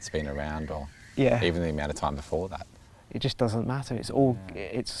planet's been around, or even the amount of time before that. It just doesn't matter. It's all,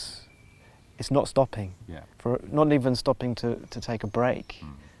 it's not stopping. For not even stopping to take a break.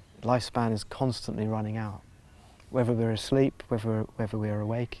 Lifespan is constantly running out. Whether we're asleep, whether we're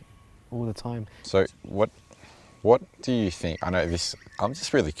awake, all the time. So what do you think? I know this. I'm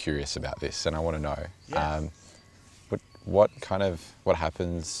just really curious about this, and I want to know. What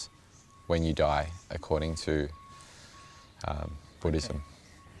happens when you die, according to Buddhism?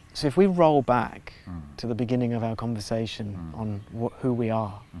 So if we roll back to the beginning of our conversation on who we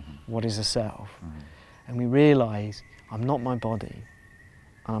are, what is a self, and we realise I'm not my body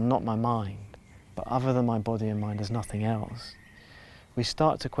and I'm not my mind, but other than my body and mind there's nothing else, we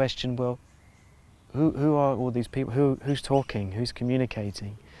start to question, well, who are all these people? Who's talking? Who's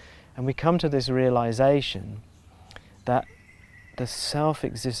communicating? And we come to this realisation that the self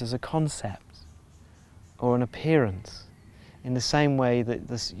exists as a concept or an appearance, in the same way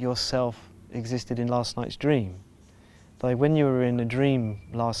that your self existed in last night's dream. Like when you were in a dream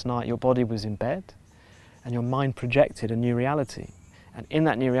last night, your body was in bed and your mind projected a new reality. And in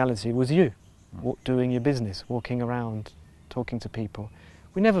that new reality was you, doing your business, walking around, talking to people.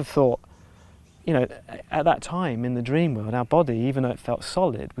 We never thought, you know, at that time in the dream world, our body, even though it felt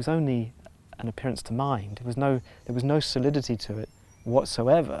solid, was only an appearance to mind. There was no solidity to it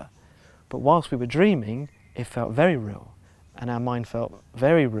whatsoever. But whilst we were dreaming, it felt very real. And our mind felt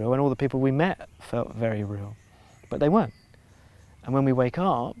very real, and all the people we met felt very real. But they weren't. And when we wake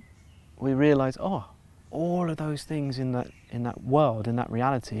up, we realise, oh, all of those things in that world, in that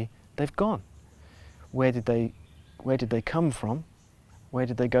reality, they've gone. Where did they come from? Where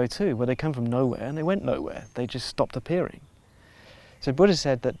did they go to? Well, they come from nowhere, and they went nowhere. They just stopped appearing. So Buddha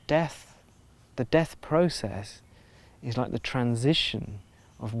said that the death process is like the transition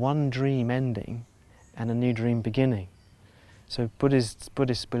of one dream ending and a new dream beginning. So Buddhists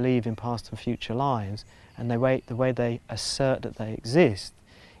believe in past and future lives, and the way they assert that they exist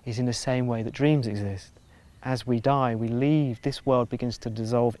is in the same way that dreams exist. As we die, we leave, this world begins to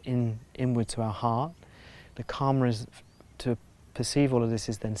dissolve inward to our heart. The karma is to perceive all of this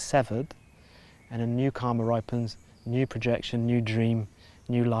is then severed, and a new karma ripens, new projection, new dream,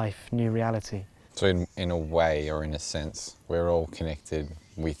 new life, new reality. So in a way, or in a sense, we're all connected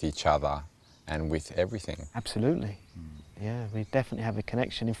with each other and with everything. Absolutely. Yeah, we definitely have a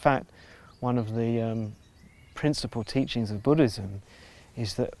connection. In fact, one of the principal teachings of Buddhism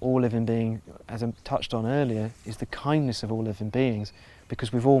is that all living beings, as I touched on earlier, is the kindness of all living beings,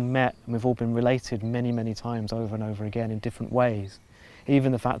 because we've all met and we've all been related many, many times over and over again in different ways.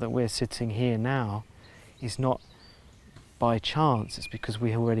 Even the fact that we're sitting here now is not by chance, it's because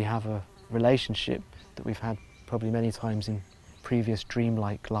we already have a relationship that we've had probably many times in previous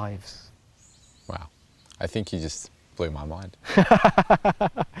dreamlike lives. Wow. I think you just blew my mind.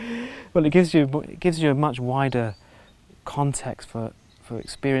 Well, it gives you a much wider context for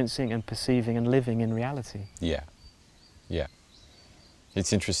experiencing and perceiving and living in reality. Yeah. Yeah.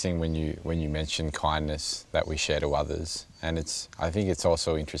 It's interesting when you mention kindness that we share to others, and I think it's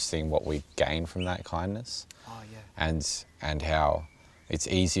also interesting what we gain from that kindness. Oh, yeah. And how it's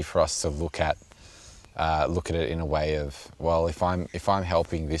easy for us to look at it in a way of, well, if I'm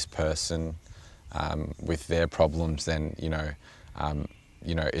helping this person with their problems, then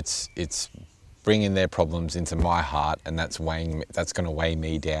it's bringing their problems into my heart, and that's going to weigh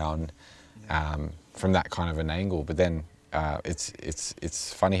me down from that kind of an angle. But then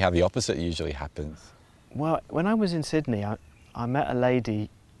it's funny how the opposite usually happens. Well, when I was in Sydney, I met a lady,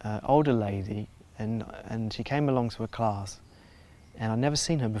 older lady, and she came along to a class, and I'd never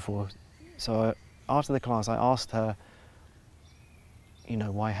seen her before. So after the class, I asked her,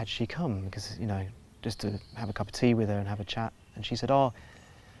 why had she come? Because, just to have a cup of tea with her and have a chat. And she said, "Oh,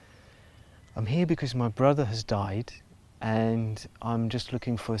 I'm here because my brother has died, and I'm just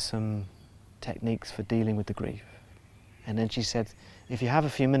looking for some techniques for dealing with the grief." And then she said, "If you have a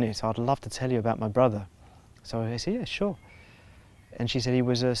few minutes, I'd love to tell you about my brother." So I said, "Yeah, sure." And she said he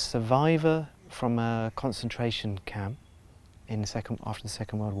was a survivor from a concentration camp after the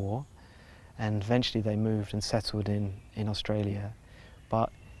Second World War, and eventually they moved and settled in Australia. But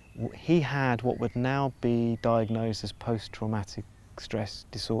he had what would now be diagnosed as post-traumatic stress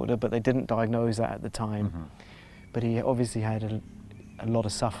disorder, but they didn't diagnose that at the time. Mm-hmm. But he obviously had a lot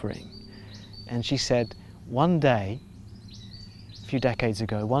of suffering. And she said one day, a few decades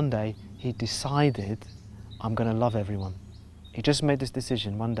ago, he decided, I'm going to love everyone. He just made this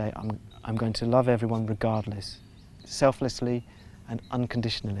decision one day, I'm going to love everyone regardless, selflessly and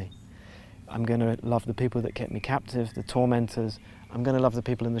unconditionally. I'm going to love the people that kept me captive, the tormentors. I'm going to love the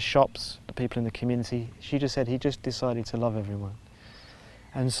people in the shops, the people in the community. She just said he just decided to love everyone.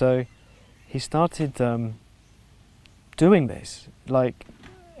 And so he started doing this. Like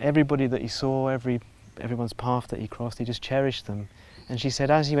everybody that he saw, everyone's path that he crossed, he just cherished them. And she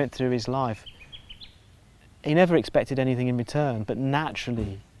said as he went through his life, he never expected anything in return, but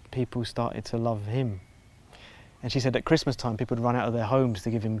naturally people started to love him. And she said at Christmas time people would run out of their homes to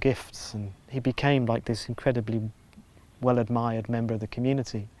give him gifts, and he became like this incredibly well-admired member of the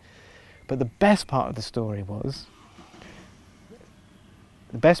community. But the best part of the story was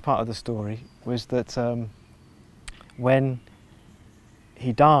that when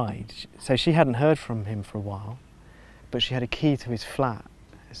he died, so she hadn't heard from him for a while, but she had a key to his flat.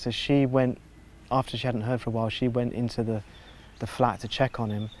 So she went, after she hadn't heard for a while, she went into the flat to check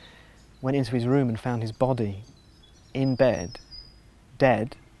on him, went into his room and found his body in bed,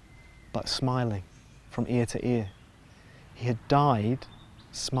 dead, but smiling from ear to ear. He had died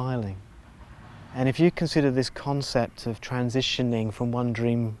smiling. And if you consider this concept of transitioning from one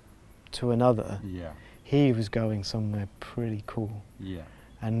dream to another, he was going somewhere pretty cool. Yeah.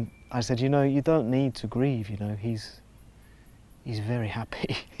 And I said, you don't need to grieve, he's very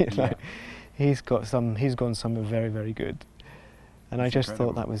happy. He's gone somewhere very, very good. And I just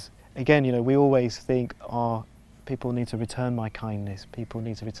thought that was, again, we always think, people need to return my kindness, people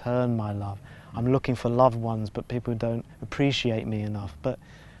need to return my love. I'm looking for loved ones, but people don't appreciate me enough. But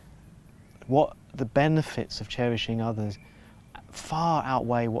what the benefits of cherishing others far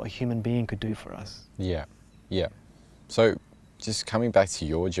outweigh what a human being could do for us. Yeah. So just coming back to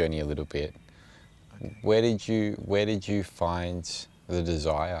your journey a little bit, where did you find the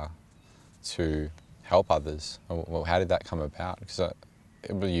desire to help others? Well, how did that come about? Because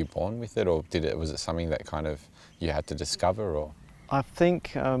were you born with it, or was it something that kind of you had to discover? Or I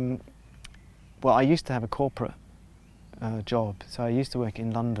think, I used to have a corporate job. So I used to work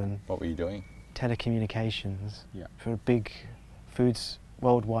in London. What were you doing? Telecommunications. Yeah. For a big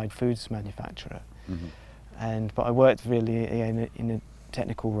worldwide foods manufacturer. Mm-hmm. But I worked really in a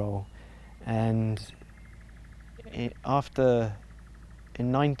technical role, and in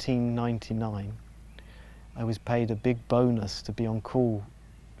 1999, I was paid a big bonus to be on call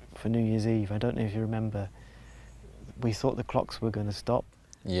for New Year's Eve. I don't know if you remember. We thought the clocks were going to stop.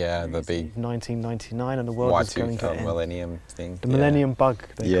 Yeah, the big 1999, and the world was going to end. Millennium thing. The Millennium Bug,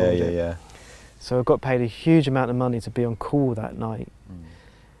 they called it. Yeah. So I got paid a huge amount of money to be on call that night.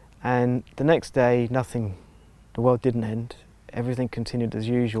 And the next day, nothing, the world didn't end. Everything continued as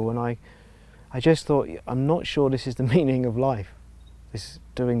usual. And I just thought, I'm not sure this is the meaning of life,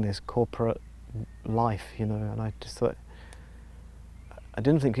 doing this corporate life, you know. And I just thought, I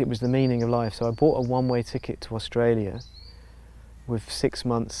didn't think it was the meaning of life. So I bought a one-way ticket to Australia with 6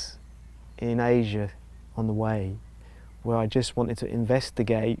 months in Asia on the way, where I just wanted to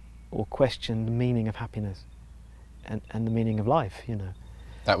investigate or question the meaning of happiness and the meaning of life, you know.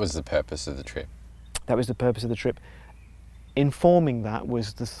 That was the purpose of the trip. That was the purpose of the trip. Informing that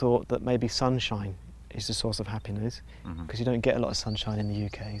was the thought that maybe sunshine is the source of happiness, because you don't get a lot of sunshine in the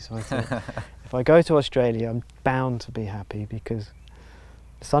UK. So I thought, if I go to Australia, I'm bound to be happy because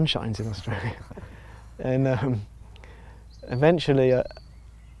the sun shines in Australia. And eventually,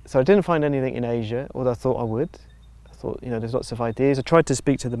 so I didn't find anything in Asia, although I thought I would. I thought, you know, there's lots of ideas. I tried to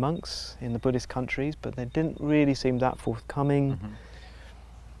speak to the monks in the Buddhist countries, but they didn't really seem that forthcoming.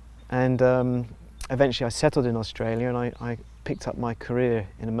 And eventually I settled in Australia, and I picked up my career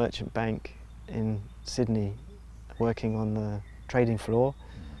in a merchant bank in Sydney, working on the trading floor,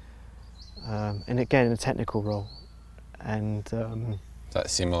 and again in a technical role. And that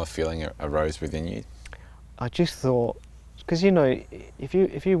similar feeling arose within you? I just thought, because you know,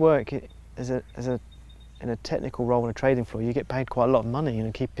 if you work in a technical role on a trading floor, you get paid quite a lot of money, you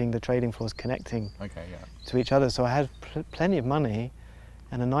know, keeping the trading floors connecting to each other. So I had plenty of money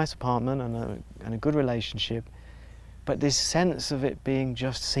and a nice apartment and a good relationship, but this sense of it being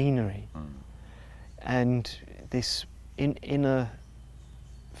just scenery, and this inner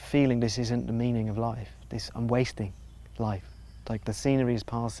feeling this isn't the meaning of life. I'm wasting life. Like the scenery is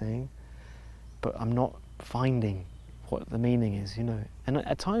passing, but I'm not finding what the meaning is, you know. And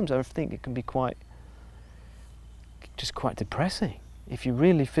at times I think it can be quite depressing if you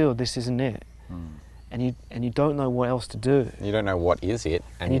really feel this isn't it. And you don't know what else to do. You don't know what is it.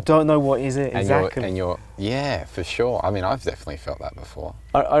 And you don't know what is it, exactly. Yeah, for sure. I mean, I've definitely felt that before.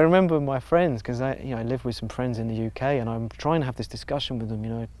 I remember my friends, because I live with some friends in the UK, and I'm trying to have this discussion with them, you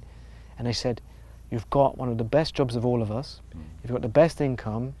know, and they said, you've got one of the best jobs of all of us, you've got the best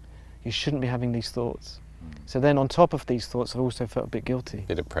income, you shouldn't be having these thoughts. So then on top of these thoughts, I also felt a bit guilty.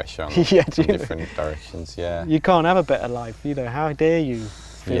 Bit of pressure on from different directions, yeah. You can't have a better life, you know, how dare you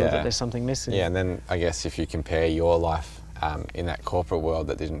feel that there's something missing. Yeah, and then I guess if you compare your life in that corporate world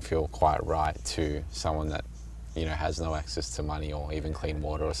that didn't feel quite right to someone that, you know, has no access to money or even clean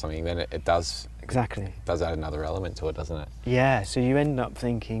water or something, then it does... Exactly. It does add another element to it, doesn't it? Yeah, so you end up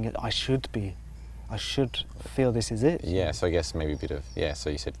thinking, I should feel this is it. Yeah, so I guess maybe a bit of,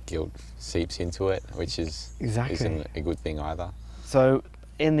 so you said guilt seeps into it, which is isn't a good thing either. So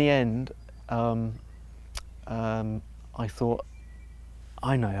in the end, I thought,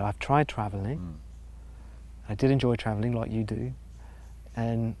 I know, I've tried travelling. I did enjoy travelling like you do,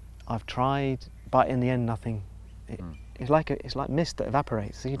 and I've tried, but in the end nothing. It's like mist that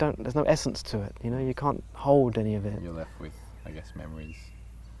evaporates. So there's no essence to it, you know, you can't hold any of it. You're left with, I guess, memories.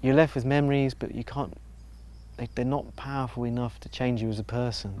 You're left with memories, but you can't, they're not powerful enough to change you as a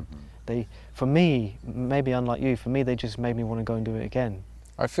person. For me, maybe unlike you, for me they just made me want to go and do it again.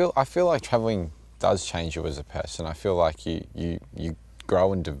 I feel like travelling does change you as a person. I feel like you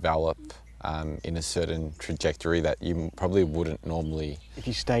grow and develop in a certain trajectory that you probably wouldn't normally. If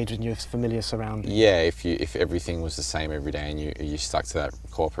you stayed in your familiar surroundings. Yeah, if everything was the same every day and you stuck to that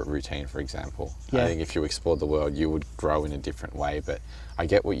corporate routine, for example. I think if you explored the world, you would grow in a different way. But I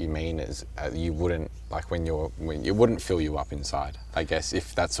get what you mean is you wouldn't, like when it wouldn't fill you up inside. I guess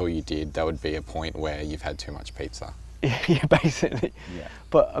if that's all you did, that would be a point where you've had too much pizza. Yeah, basically. Yeah.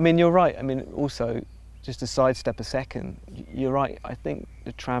 But I mean, you're right. I mean, also, just to sidestep a second, you're right. I think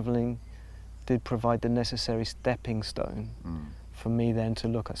the travelling did provide the necessary stepping stone for me then to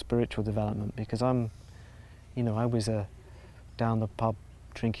look at spiritual development, because I was a down the pub,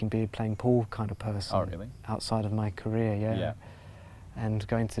 drinking beer, playing pool kind of person. Oh, really? Outside of my career, yeah. And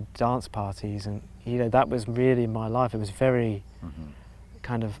going to dance parties, and you know, that was really my life. It was very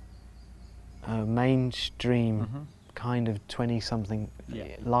kind of mainstream kind of 20-something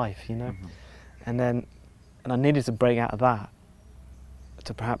life, you know. And I needed to break out of that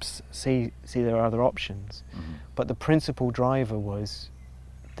to perhaps see there are other options. But the principal driver was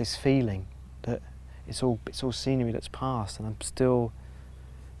this feeling that it's all scenery that's past, and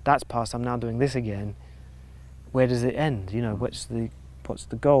that's past, I'm now doing this again. Where does it end? You know, what's the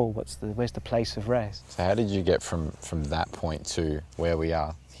goal? Where's the place of rest? So how did you get from that point to where we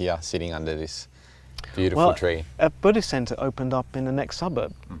are here, sitting under this beautiful tree? A Buddhist centre opened up in the next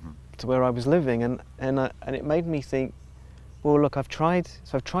suburb to where I was living, and it made me think, well, look, I've tried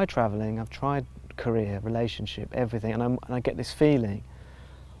traveling, I've tried career, relationship, everything, and I get this feeling,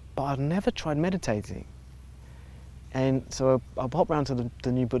 but I've never tried meditating. And so I popped round to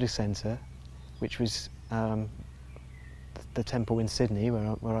the new Buddhist centre, which was the temple in Sydney,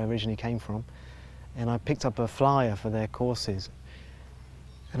 where I originally came from, and I picked up a flyer for their courses.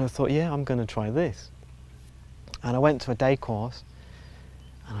 And I thought, yeah, I'm going to try this. And I went to a day course,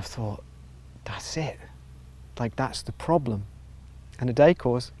 and I thought, that's it. Like, that's the problem. And the day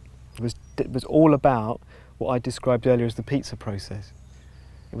course was all about what I described earlier as the pizza process.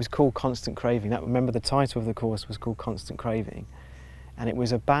 It was called Constant Craving. Remember, the title of the course was called Constant Craving. And it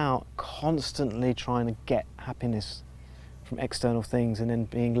was about constantly trying to get happiness from external things and then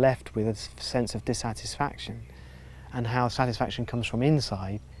being left with a sense of dissatisfaction, and how satisfaction comes from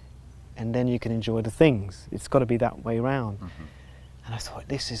inside, and then you can enjoy the things. It's got to be that way around. Mm-hmm. And I thought,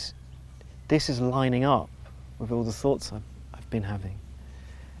 this is lining up with all the thoughts I've been having.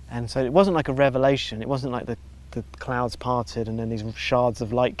 And so it wasn't like a revelation. It wasn't like the clouds parted and then these shards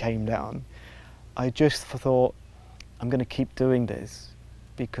of light came down. I just thought, I'm going to keep doing this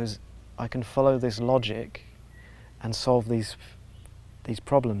because I can follow this logic and solve these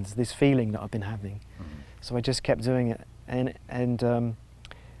problems, this feeling that I've been having. Mm-hmm. So I just kept doing it. And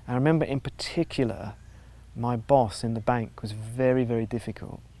I remember in particular, my boss in the bank was very, very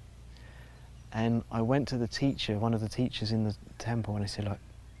difficult. And I went to the teacher, one of the teachers in the temple, and I said, look,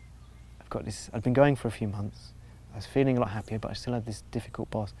 I've got this, I'd been going for a few months. I was feeling a lot happier, but I still had this difficult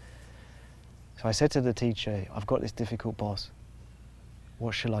boss. So I said to the teacher, I've got this difficult boss.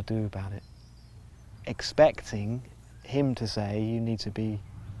 What shall I do about it? Expecting him to say, you need to be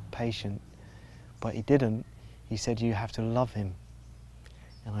patient. But he didn't. He said, you have to love him.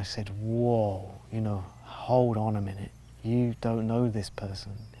 And I said, whoa, hold on a minute. You don't know this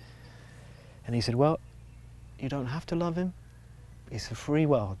person. And he said, well, you don't have to love him. It's a free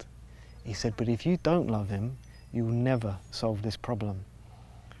world. He said, but if you don't love him, you will never solve this problem.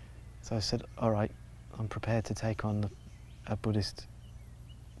 So I said, all right, I'm prepared to take on a Buddhist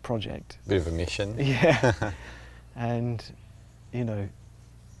project. Bit of a mission. Yeah. And,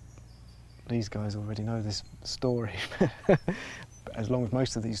 these guys already know this story, as long as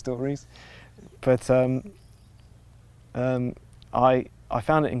most of these stories. But I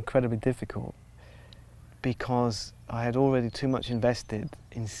found it incredibly difficult because I had already too much invested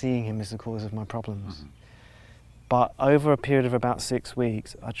in seeing him as the cause of my problems. Mm-hmm. But over a period of about 6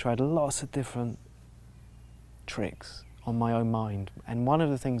 weeks, I tried lots of different tricks on my own mind. And one of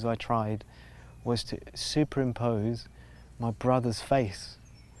the things I tried was to superimpose my brother's face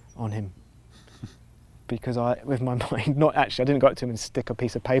on him. Because with my mind, not actually, I didn't go up to him and stick a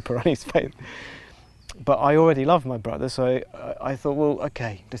piece of paper on his face. But I already loved my brother, so I thought, well,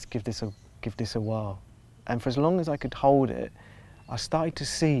 okay, let's give this a whirl. And for as long as I could hold it, I started to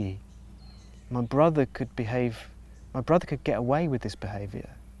see my brother could get away with this behaviour.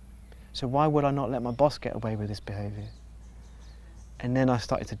 So why would I not let my boss get away with this behaviour? And then I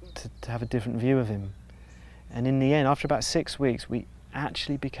started to have a different view of him. And in the end, after about 6 weeks, we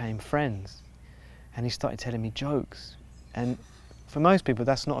actually became friends. And he started telling me jokes. And for most people,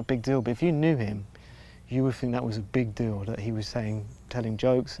 that's not a big deal. But if you knew him, you would think that was a big deal, that he was telling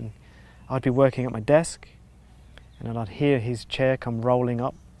jokes. And I'd be working at my desk, and then I'd hear his chair come rolling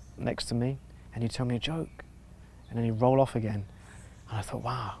up next to me, and he'd tell me a joke. And then he'd roll off again. And I thought,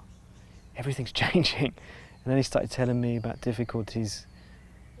 wow, everything's changing. And then he started telling me about difficulties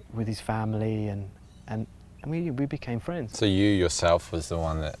with his family, and we became friends. So you yourself was the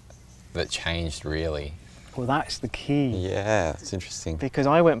one that changed, really? Well, that's the key. Yeah, it's interesting. Because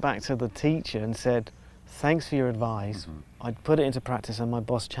I went back to the teacher and said, thanks for your advice. Mm-hmm. I'd put it into practice and my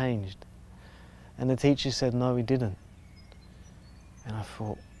boss changed. And the teacher said, no, he didn't. And I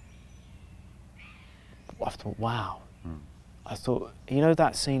thought, wow. Mm. I thought,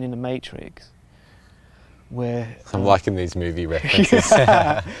 that scene in The Matrix where... I'm liking these movie references.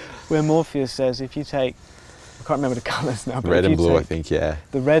 Where Morpheus says, if you take, I can't remember the colours now, but red and blue, I think, yeah.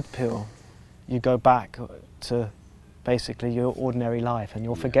 The red pill, you go back to basically your ordinary life and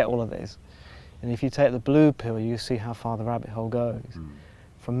you'll forget all of this. And if you take the blue pill, you see how far the rabbit hole goes. Mm.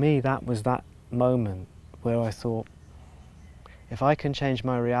 For me, that was that moment where I thought, if I can change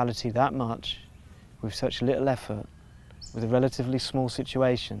my reality that much with such little effort, with a relatively small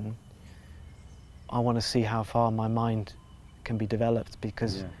situation, I want to see how far my mind can be developed,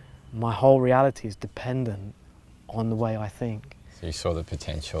 because my whole reality is dependent on the way I think. So you saw the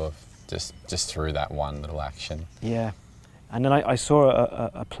potential of just through that one little action. Yeah. And then I saw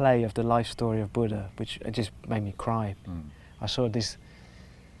a play of the life story of Buddha, which just made me cry. Mm. I saw this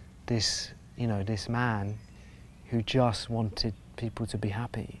man who just wanted people to be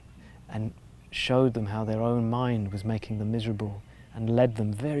happy and showed them how their own mind was making them miserable and led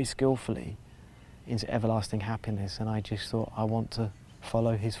them very skillfully into everlasting happiness. And I just thought, I want to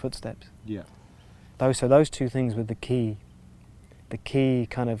follow his footsteps. Yeah. Those two things were the key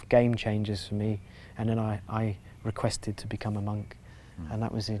kind of game changers for me. And then I requested to become a monk. And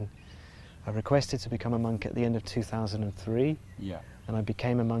that was I requested to become a monk at the end of 2003. Yeah. And I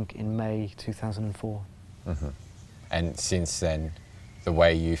became a monk in May 2004. Mm-hmm. And since then, the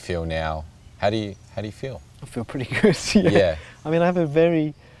way you feel now, how do you feel? I feel pretty good. Yeah. I mean, I have a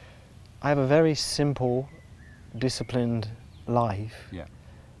very simple, disciplined life. Yeah.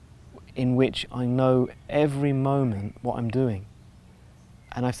 In which I know every moment what I'm doing.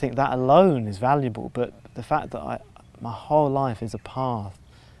 And I think that alone is valuable, but the fact that my whole life is a path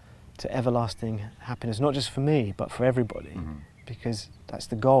to everlasting happiness, not just for me, but for everybody, because that's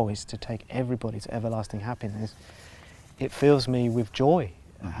the goal, is to take everybody to everlasting happiness. It fills me with joy,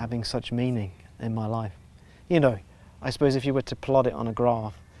 having such meaning in my life. You know, I suppose if you were to plot it on a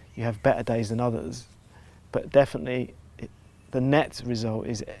graph, you have better days than others, but definitely the net result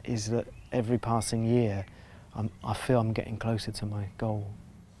is that every passing year, I feel I'm getting closer to my goal.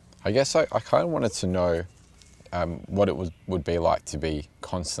 I guess I kind of wanted to know what it would be like to be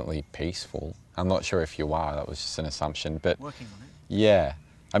constantly peaceful. I'm not sure if you are, that was just an assumption, but Working on it. yeah.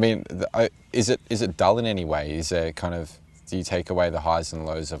 I mean, is it dull in any way? Is there kind of, do you take away the highs and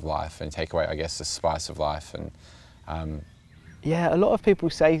lows of life and take away, I guess, the spice of life? And yeah, a lot of people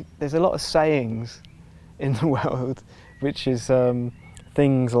say, there's a lot of sayings in the world, which is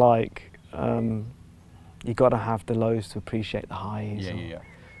things like, you got to have the lows to appreciate the highs. Yeah.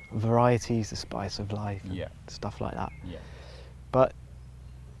 Variety is the spice of life. Yeah. Stuff like that. Yeah. But,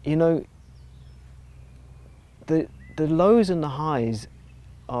 you know, the lows and the highs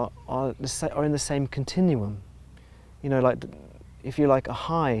are in the same continuum. You know, like, if you like a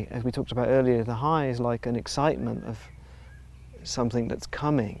high, as we talked about earlier, the high is like an excitement of something that's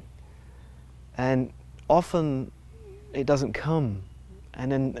coming. And often it doesn't come,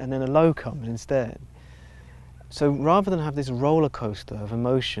 and then a low comes instead. So rather than have this roller coaster of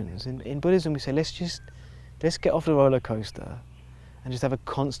emotions, in Buddhism we say, let's get off the roller coaster and just have a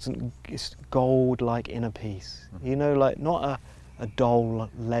constant gold-like inner peace. You know, like not a dull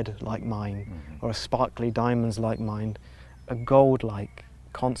lead-like mind or a sparkly diamonds-like mind, a gold-like,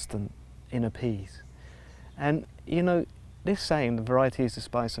 constant inner peace. And you know, this saying, the variety is the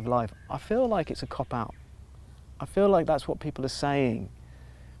spice of life, I feel like it's a cop-out. I feel like that's what people are saying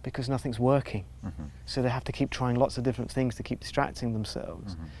because nothing's working. So they have to keep trying lots of different things to keep distracting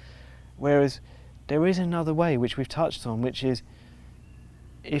themselves. Whereas there is another way, which we've touched on, which is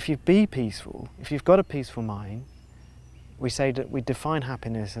if you be peaceful, if you've got a peaceful mind, we say that we define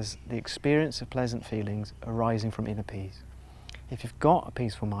happiness as the experience of pleasant feelings arising from inner peace. If you've got a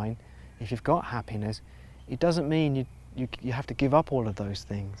peaceful mind, if you've got happiness, it doesn't mean you have to give up all of those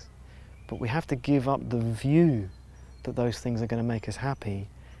things, but we have to give up the view that those things are going to make us happy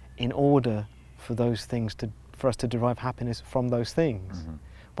in order for those things for us to derive happiness from those things.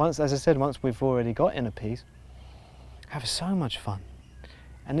 Once, as I said, once we've already got inner peace, have so much fun,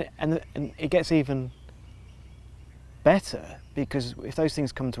 and it gets even better because if those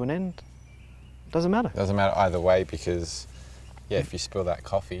things come to an end, it doesn't matter. it doesn't matter either way because, yeah, if you spill that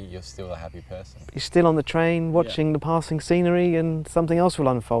coffee, you're still a happy person. You're still on the train watching the passing scenery and something else will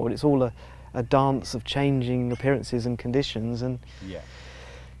unfold. It's all a dance of changing appearances and conditions, and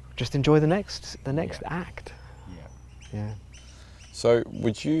just enjoy the next act. Yeah. So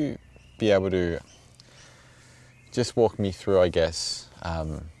would you be able to just walk me through, I guess,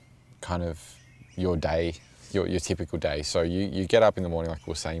 kind of your day, your typical day? So you get up in the morning, like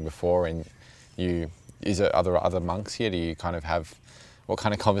we were saying before, and are there other monks here? Do you kind of have, what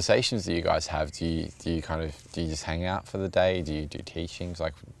kind of conversations do you guys have? Do you just hang out for the day? Do you do teachings?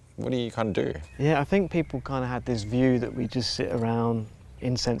 Like, what do you kind of do? Yeah, I think people kind of had this view that we just sit around,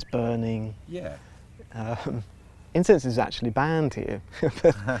 incense burning. Yeah. Incense is actually banned here.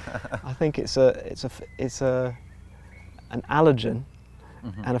 I think it's an allergen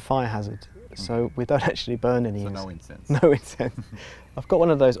and a fire hazard. So we don't actually burn any So no incense. No incense. I've got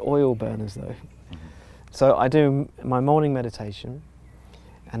one of those oil burners though. So I do my morning meditation,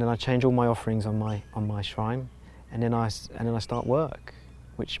 and then I change all my offerings on my shrine, and then I start work,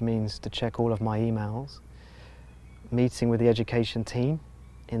 which means to check all of my emails, meeting with the education team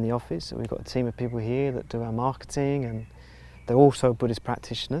in the office. So we've got a team of people here that do our marketing, and they're also Buddhist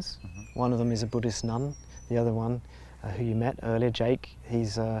practitioners. One of them is a Buddhist nun. The other one, who you met earlier, Jake,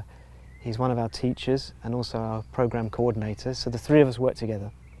 he's one of our teachers and also our program coordinators. So the three of us work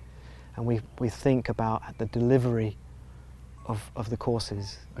together. and we think about the delivery of the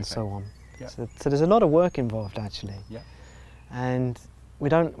courses and so on. Yeah. So there's a lot of work involved actually. Yeah. And we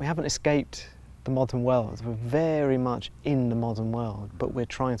haven't escaped the modern world. We're very much in the modern world, but we're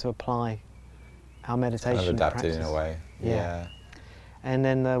trying to apply our meditation Kind of adapted practice. in a way. Yeah. And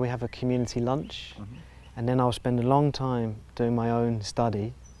then we have a community lunch, and then I'll spend a long time doing my own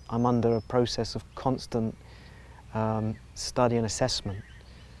study. I'm under a process of constant study and assessment.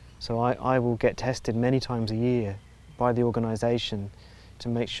 So I will get tested many times a year by the organisation to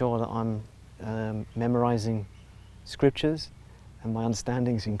make sure that I'm memorising scriptures and my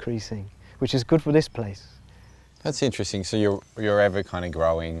understanding is increasing, which is good for this place. That's interesting. So you're ever kind of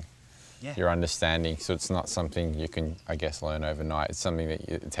growing Yeah. your understanding. So it's not something you can, I guess, learn overnight. It's something that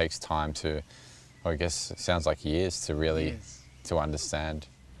it takes time to, or I guess it sounds like years to really to understand.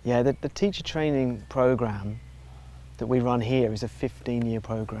 Yeah, the teacher training program that we run here is a 15-year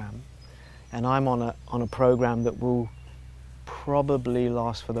program, and I'm on a program that will probably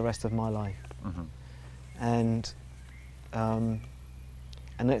last for the rest of my life. And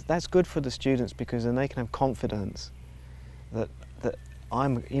that's good for the students because then they can have confidence that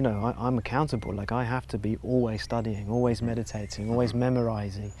I'm accountable. Like I have to be always studying, always meditating, always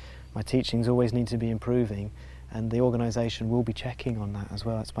memorizing. My teachings always need to be improving, and the organisation will be checking on that as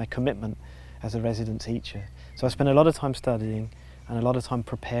well. It's my commitment as a resident teacher. So I spend a lot of time studying and a lot of time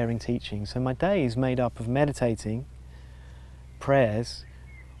preparing teaching. So my day is made up of meditating, prayers,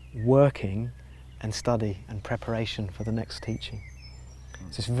 working, and study and preparation for the next teaching.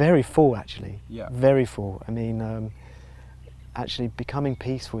 So it's very full actually. Yeah. Very full. I mean, actually becoming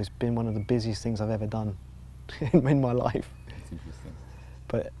peaceful has been one of the busiest things I've ever done in my life. That's interesting.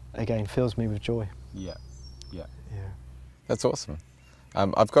 But again, fills me with joy. Yeah. Yeah. That's awesome.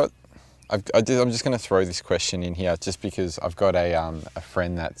 I'm just going to throw this question in here just because I've got a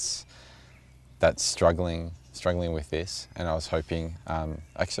friend that's struggling with this, and I was hoping.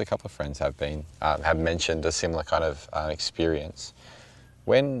 Actually, a couple of friends have mentioned a similar kind of experience.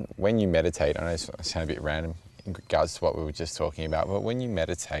 When you meditate, I know it's sound a bit random in regards to what we were just talking about, but when you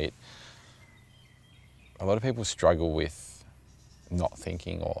meditate, a lot of people struggle with not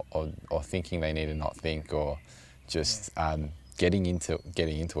thinking or thinking they need to not think, or just getting into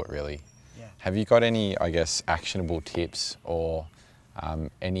it really. Yeah. Have you got any, I guess, actionable tips or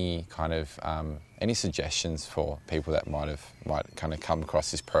any kind of any suggestions for people that might kind of come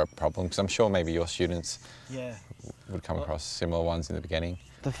across this problem? Because I'm sure maybe your students would come across similar ones in the beginning.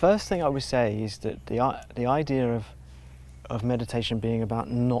 The first thing I would say is that the idea of meditation being about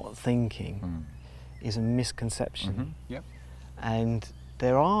not thinking is a misconception. Yep. And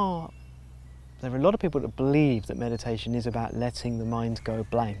there are a lot of people that believe that meditation is about letting the mind go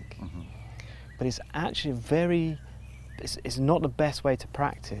blank. But it's actually it's not the best way to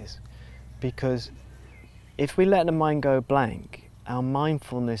practice, because if we let the mind go blank, our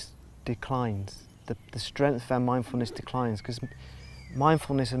mindfulness declines. The strength of our mindfulness declines, because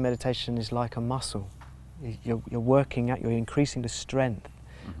mindfulness and meditation is like a muscle. You're you're increasing the strength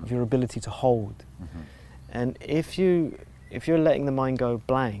of your ability to hold. And if you're letting the mind go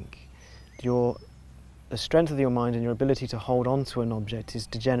blank, the strength of your mind and your ability to hold on to an object is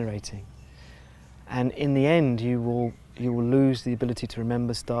degenerating. And in the end, you will lose the ability to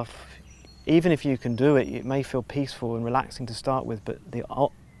remember stuff. Even if you can do it, it may feel peaceful and relaxing to start with, but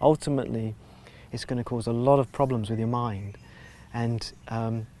ultimately, it's going to cause a lot of problems with your mind. And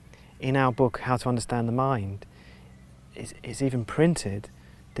in our book, How to Understand the Mind, it's even printed,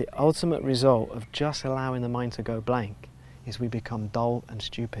 the ultimate result of just allowing the mind to go blank is we become dull and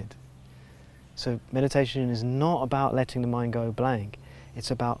stupid. So meditation is not about letting the mind go blank.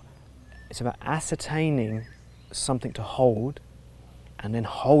 It's about ascertaining something to hold and then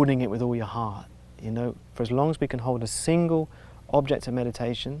holding it with all your heart. You know, for as long as we can hold a single object of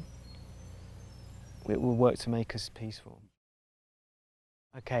meditation, it will work to make us peaceful.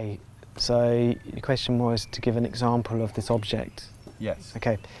 Okay, so your question was to give an example of this object. Yes.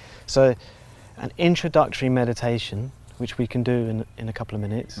 Okay, so an introductory meditation, which we can do in a couple of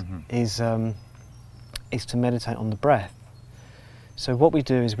minutes, is to meditate on the breath. So what we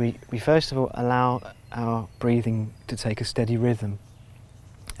do is we first of all allow our breathing to take a steady rhythm.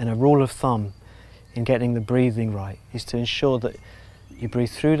 And a rule of thumb in getting the breathing right is to ensure that you breathe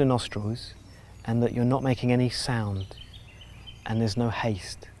through the nostrils and that you're not making any sound and there's no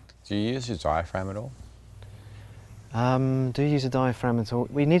haste. Do you use your diaphragm at all? Do you use a diaphragm at all?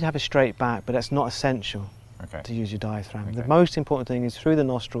 We need to have a straight back, but that's not essential to use your diaphragm. Okay. The most important thing is through the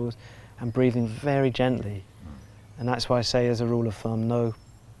nostrils and breathing very gently. And that's why I say as a rule of thumb, no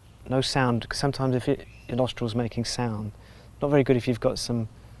sound, because sometimes if your nostrils making sound, not very good if you've got some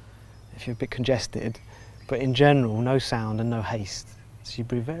if you're a bit congested, but in general, no sound and no haste. So you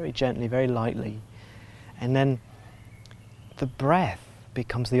breathe very gently, very lightly, and then the breath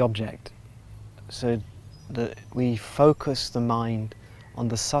becomes the object. So that we focus the mind on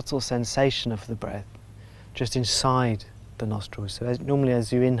the subtle sensation of the breath just inside the nostrils. So normally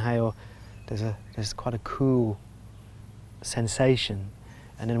as you inhale, there's quite a cool sensation,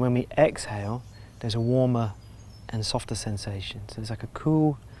 and then when we exhale, there's a warmer and softer sensation. So there's like a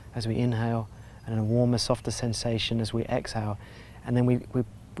cool as we inhale, and a warmer, softer sensation as we exhale, and then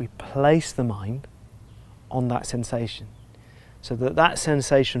we place the mind on that sensation, so that that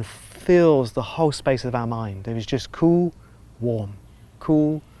sensation fills the whole space of our mind. It is just cool, warm,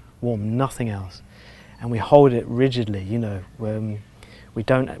 nothing else. And we hold it rigidly, you know, we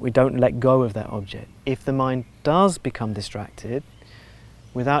don't let go of that object. If the mind does become distracted,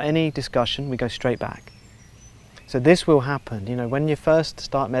 without any discussion, we go straight back. So this will happen, you know, when you first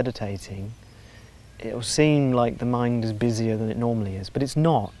start meditating, it'll seem like the mind is busier than it normally is, but it's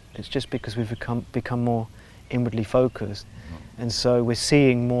not. It's just because we've become more inwardly focused, and so we're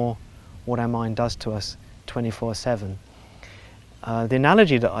seeing more what our mind does to us 24/7. The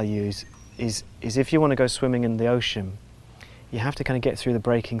analogy that I use is if you want to go swimming in the ocean, you have to kind of get through the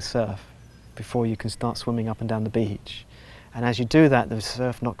breaking surf before you can start swimming up and down the beach. And as you do that, the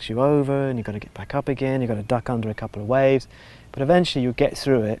surf knocks you over and you've got to get back up again, you've got to duck under a couple of waves, but eventually you get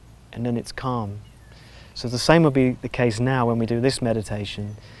through it and then it's calm. So the same will be the case now when we do this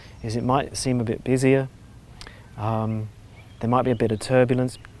meditation, is it might seem a bit busier, there might be a bit of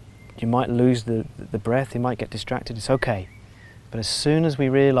turbulence, you might lose the breath, you might get distracted, it's okay. But as soon as we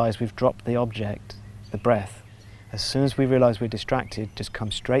realise we've dropped the object, the breath, as soon as we realise we're distracted, just come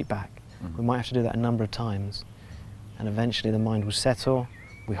straight back. Mm-hmm. We might have to do that a number of times, and eventually the mind will settle,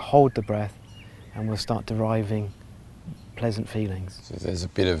 we hold the breath, and we'll start deriving pleasant feelings. So there's a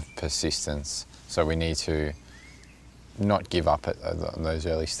bit of persistence, so we need to not give up at those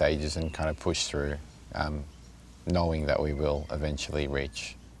early stages and kind of push through, knowing that we will eventually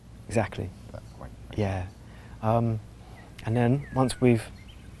reach exactly that point. Yeah. And then once we've,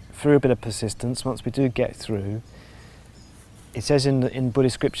 through a bit of persistence, once we do get through, it says in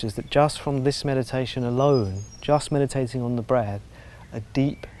Buddhist scriptures that just from this meditation alone, just meditating on the breath, a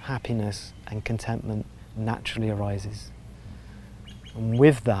deep happiness and contentment naturally arises. And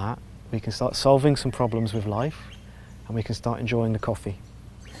with that, we can start solving some problems with life, and we can start enjoying the coffee.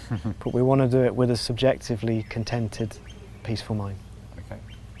 But we want to do it with a subjectively contented, peaceful mind. Okay.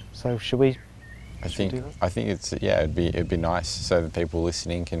 So should we? I think it's, yeah, it'd be nice so that people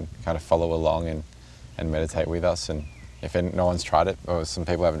listening can kind of follow along and meditate with us, and if no one's tried it, or some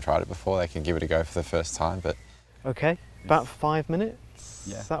people haven't tried it before, they can give it a go for the first time. But okay, about 5 minutes.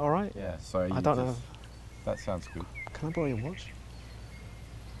 Yeah. Is that all right? Yeah. So I don't know. That sounds good. Can I borrow your watch?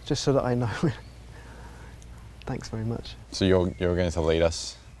 Just so that I know. Thanks very much. So you're going to lead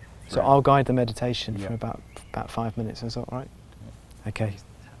us. So I'll guide the meditation Yeah. for about 5 minutes. Is that all right? Yeah. Okay.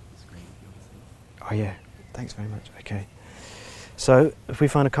 Oh yeah. Thanks very much. Okay. So if we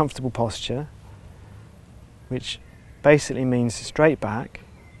find a comfortable posture, which basically means straight back,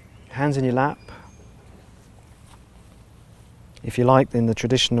 hands in your lap. If you like, in the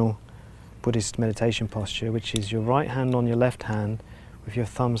traditional Buddhist meditation posture, which is your right hand on your left hand with your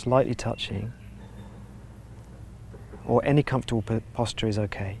thumbs lightly touching, or any comfortable posture is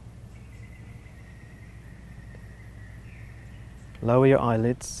okay. Lower your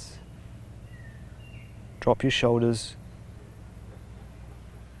eyelids, drop your shoulders,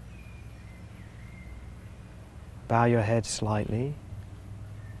 bow your head slightly,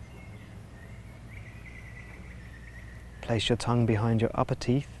 place your tongue behind your upper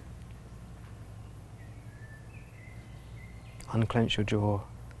teeth, unclench your jaw,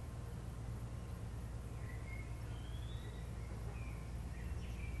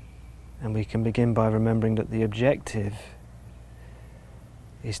 and we can begin by remembering that the objective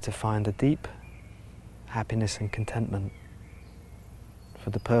is to find a deep happiness and contentment for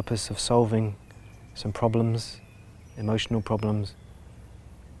the purpose of solving some problems, emotional problems,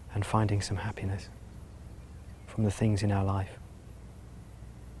 and finding some happiness from the things in our life.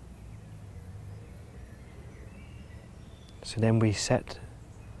 So then we set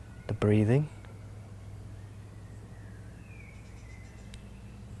the breathing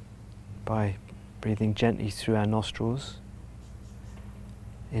by breathing gently through our nostrils,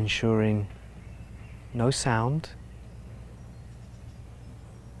 ensuring no sound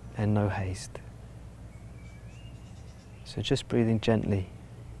and no haste. So just breathing gently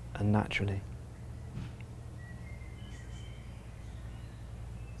and naturally.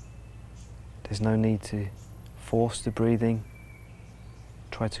 There's no need to force the breathing,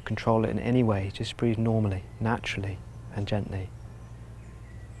 try to control it in any way. Just breathe normally, naturally and gently.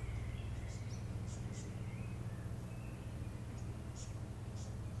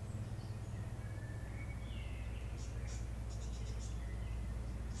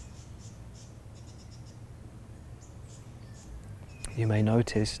 You may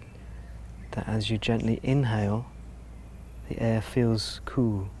notice that as you gently inhale, the air feels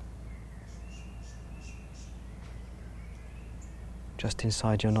cool, just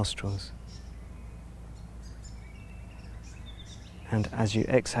inside your nostrils. And as you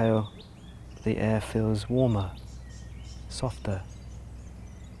exhale, the air feels warmer, softer.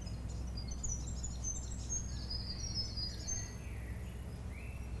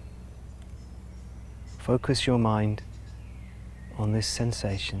 Focus your mind on this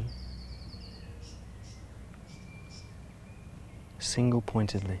sensation,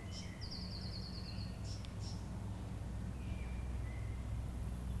 single-pointedly.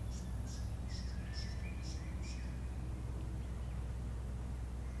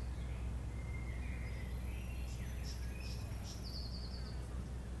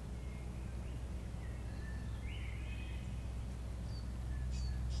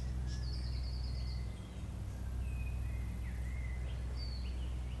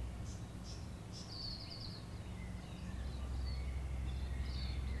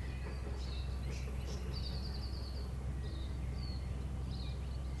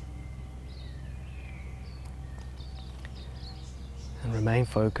 And remain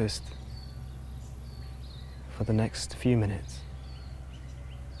focused for the next few minutes.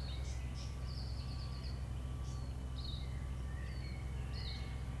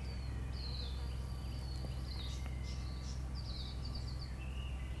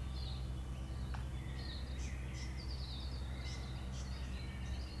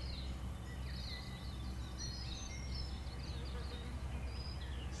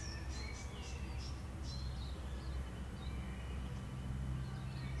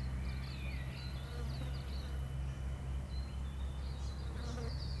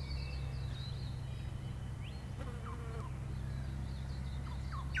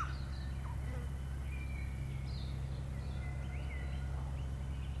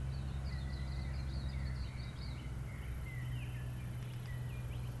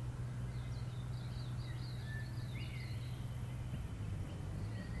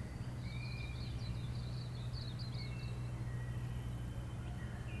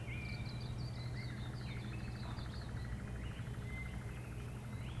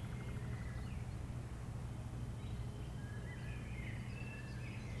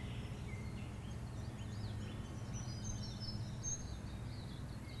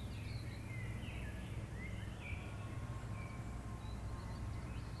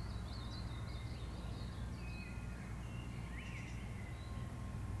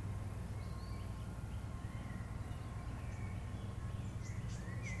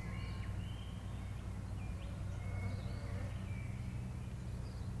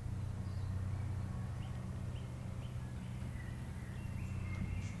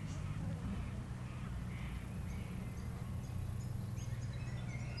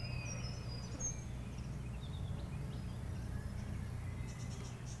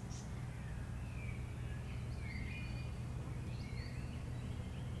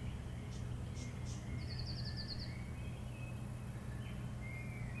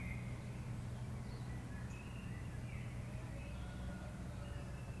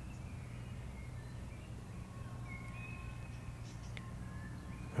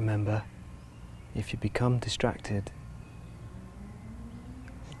 Remember, if you become distracted,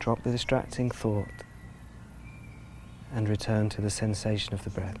 drop the distracting thought and return to the sensation of the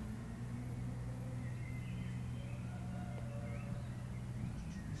breath.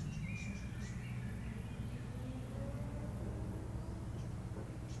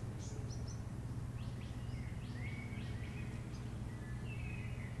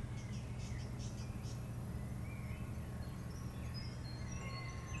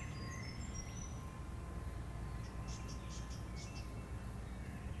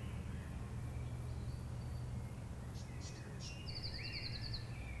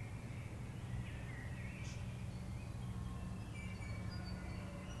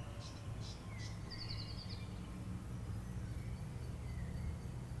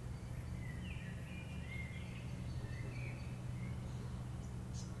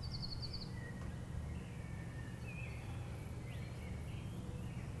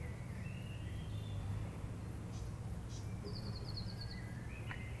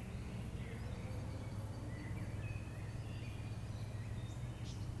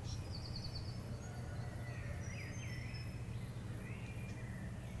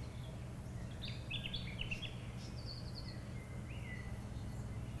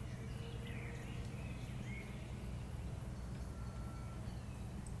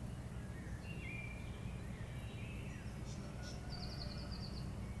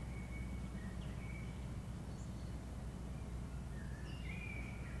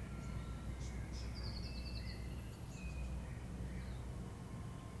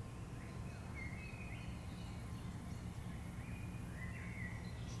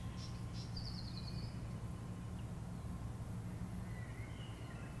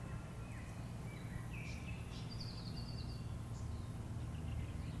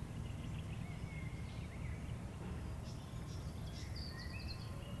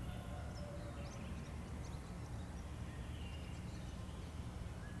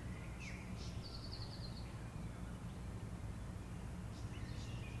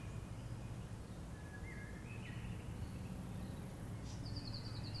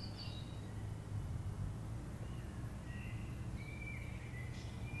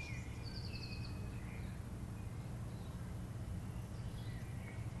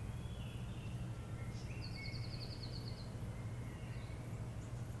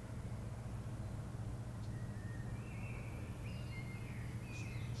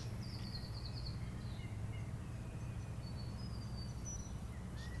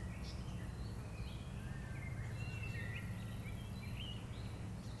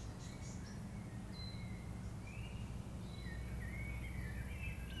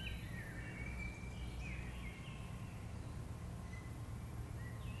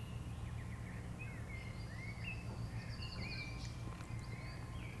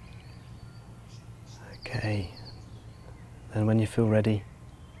 Okay. Then when you feel ready,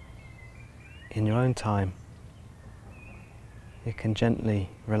 in your own time, you can gently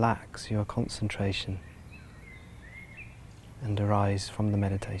relax your concentration and arise from the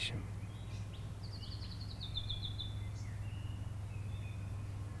meditation.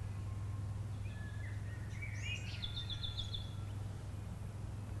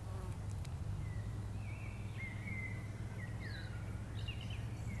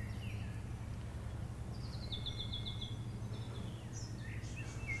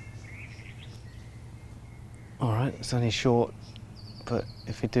 Alright, it's only short, but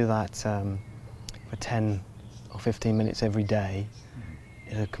if you do that for 10 or 15 minutes every day,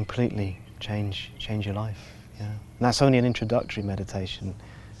 it'll completely change your life. Yeah. And that's only an introductory meditation.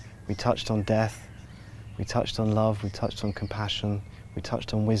 We touched on death, we touched on love, we touched on compassion, we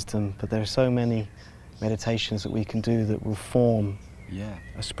touched on wisdom, but there are so many meditations that we can do that will form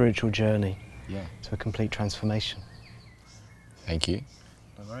a spiritual journey to a complete transformation. Thank you.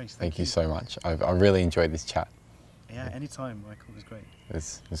 No worries. Thank you so much. I really enjoyed this chat. Yeah, anytime, Michael, it was great.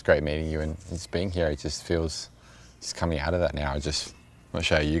 It's great meeting you, and just being here, it just feels, just coming out of that now, I'm not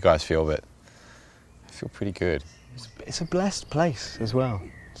sure how you guys feel, but I feel pretty good. It's a blessed place as well.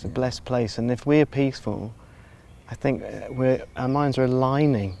 It's a blessed place, and if we're peaceful, I think our minds are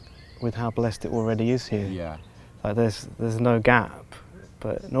aligning with how blessed it already is here. Yeah. Like there's no gap,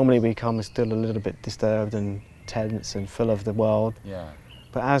 but normally we come still a little bit disturbed and tense and full of the world. Yeah.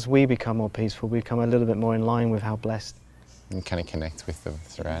 But as we become more peaceful, we become a little bit more in line with how blessed. And kind of connect with the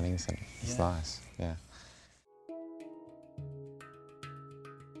surroundings, and it's nice. Yeah.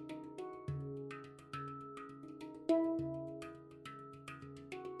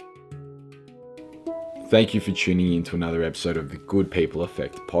 Thank you for tuning in to another episode of the Good People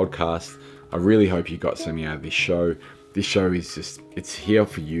Effect podcast. I really hope you got something out of this show. This show is it's here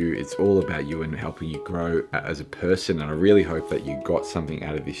for you. It's all about you and helping you grow as a person. And I really hope that you got something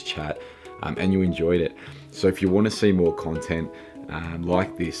out of this chat and you enjoyed it. So if you want to see more content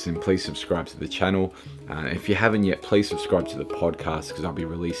like this, then please subscribe to the channel. If you haven't yet, please subscribe to the podcast, because I'll be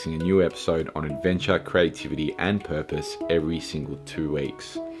releasing a new episode on adventure, creativity, and purpose every single 2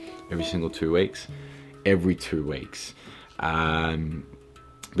 weeks. Every 2 weeks.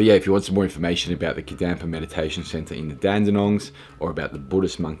 But yeah, if you want some more information about the Kadampa Meditation Center in the Dandenongs, or about the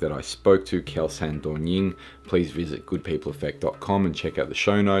Buddhist monk that I spoke to, Kelsang Donying, please visit goodpeopleeffect.com and check out the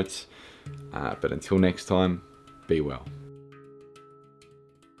show notes. But until next time, be well.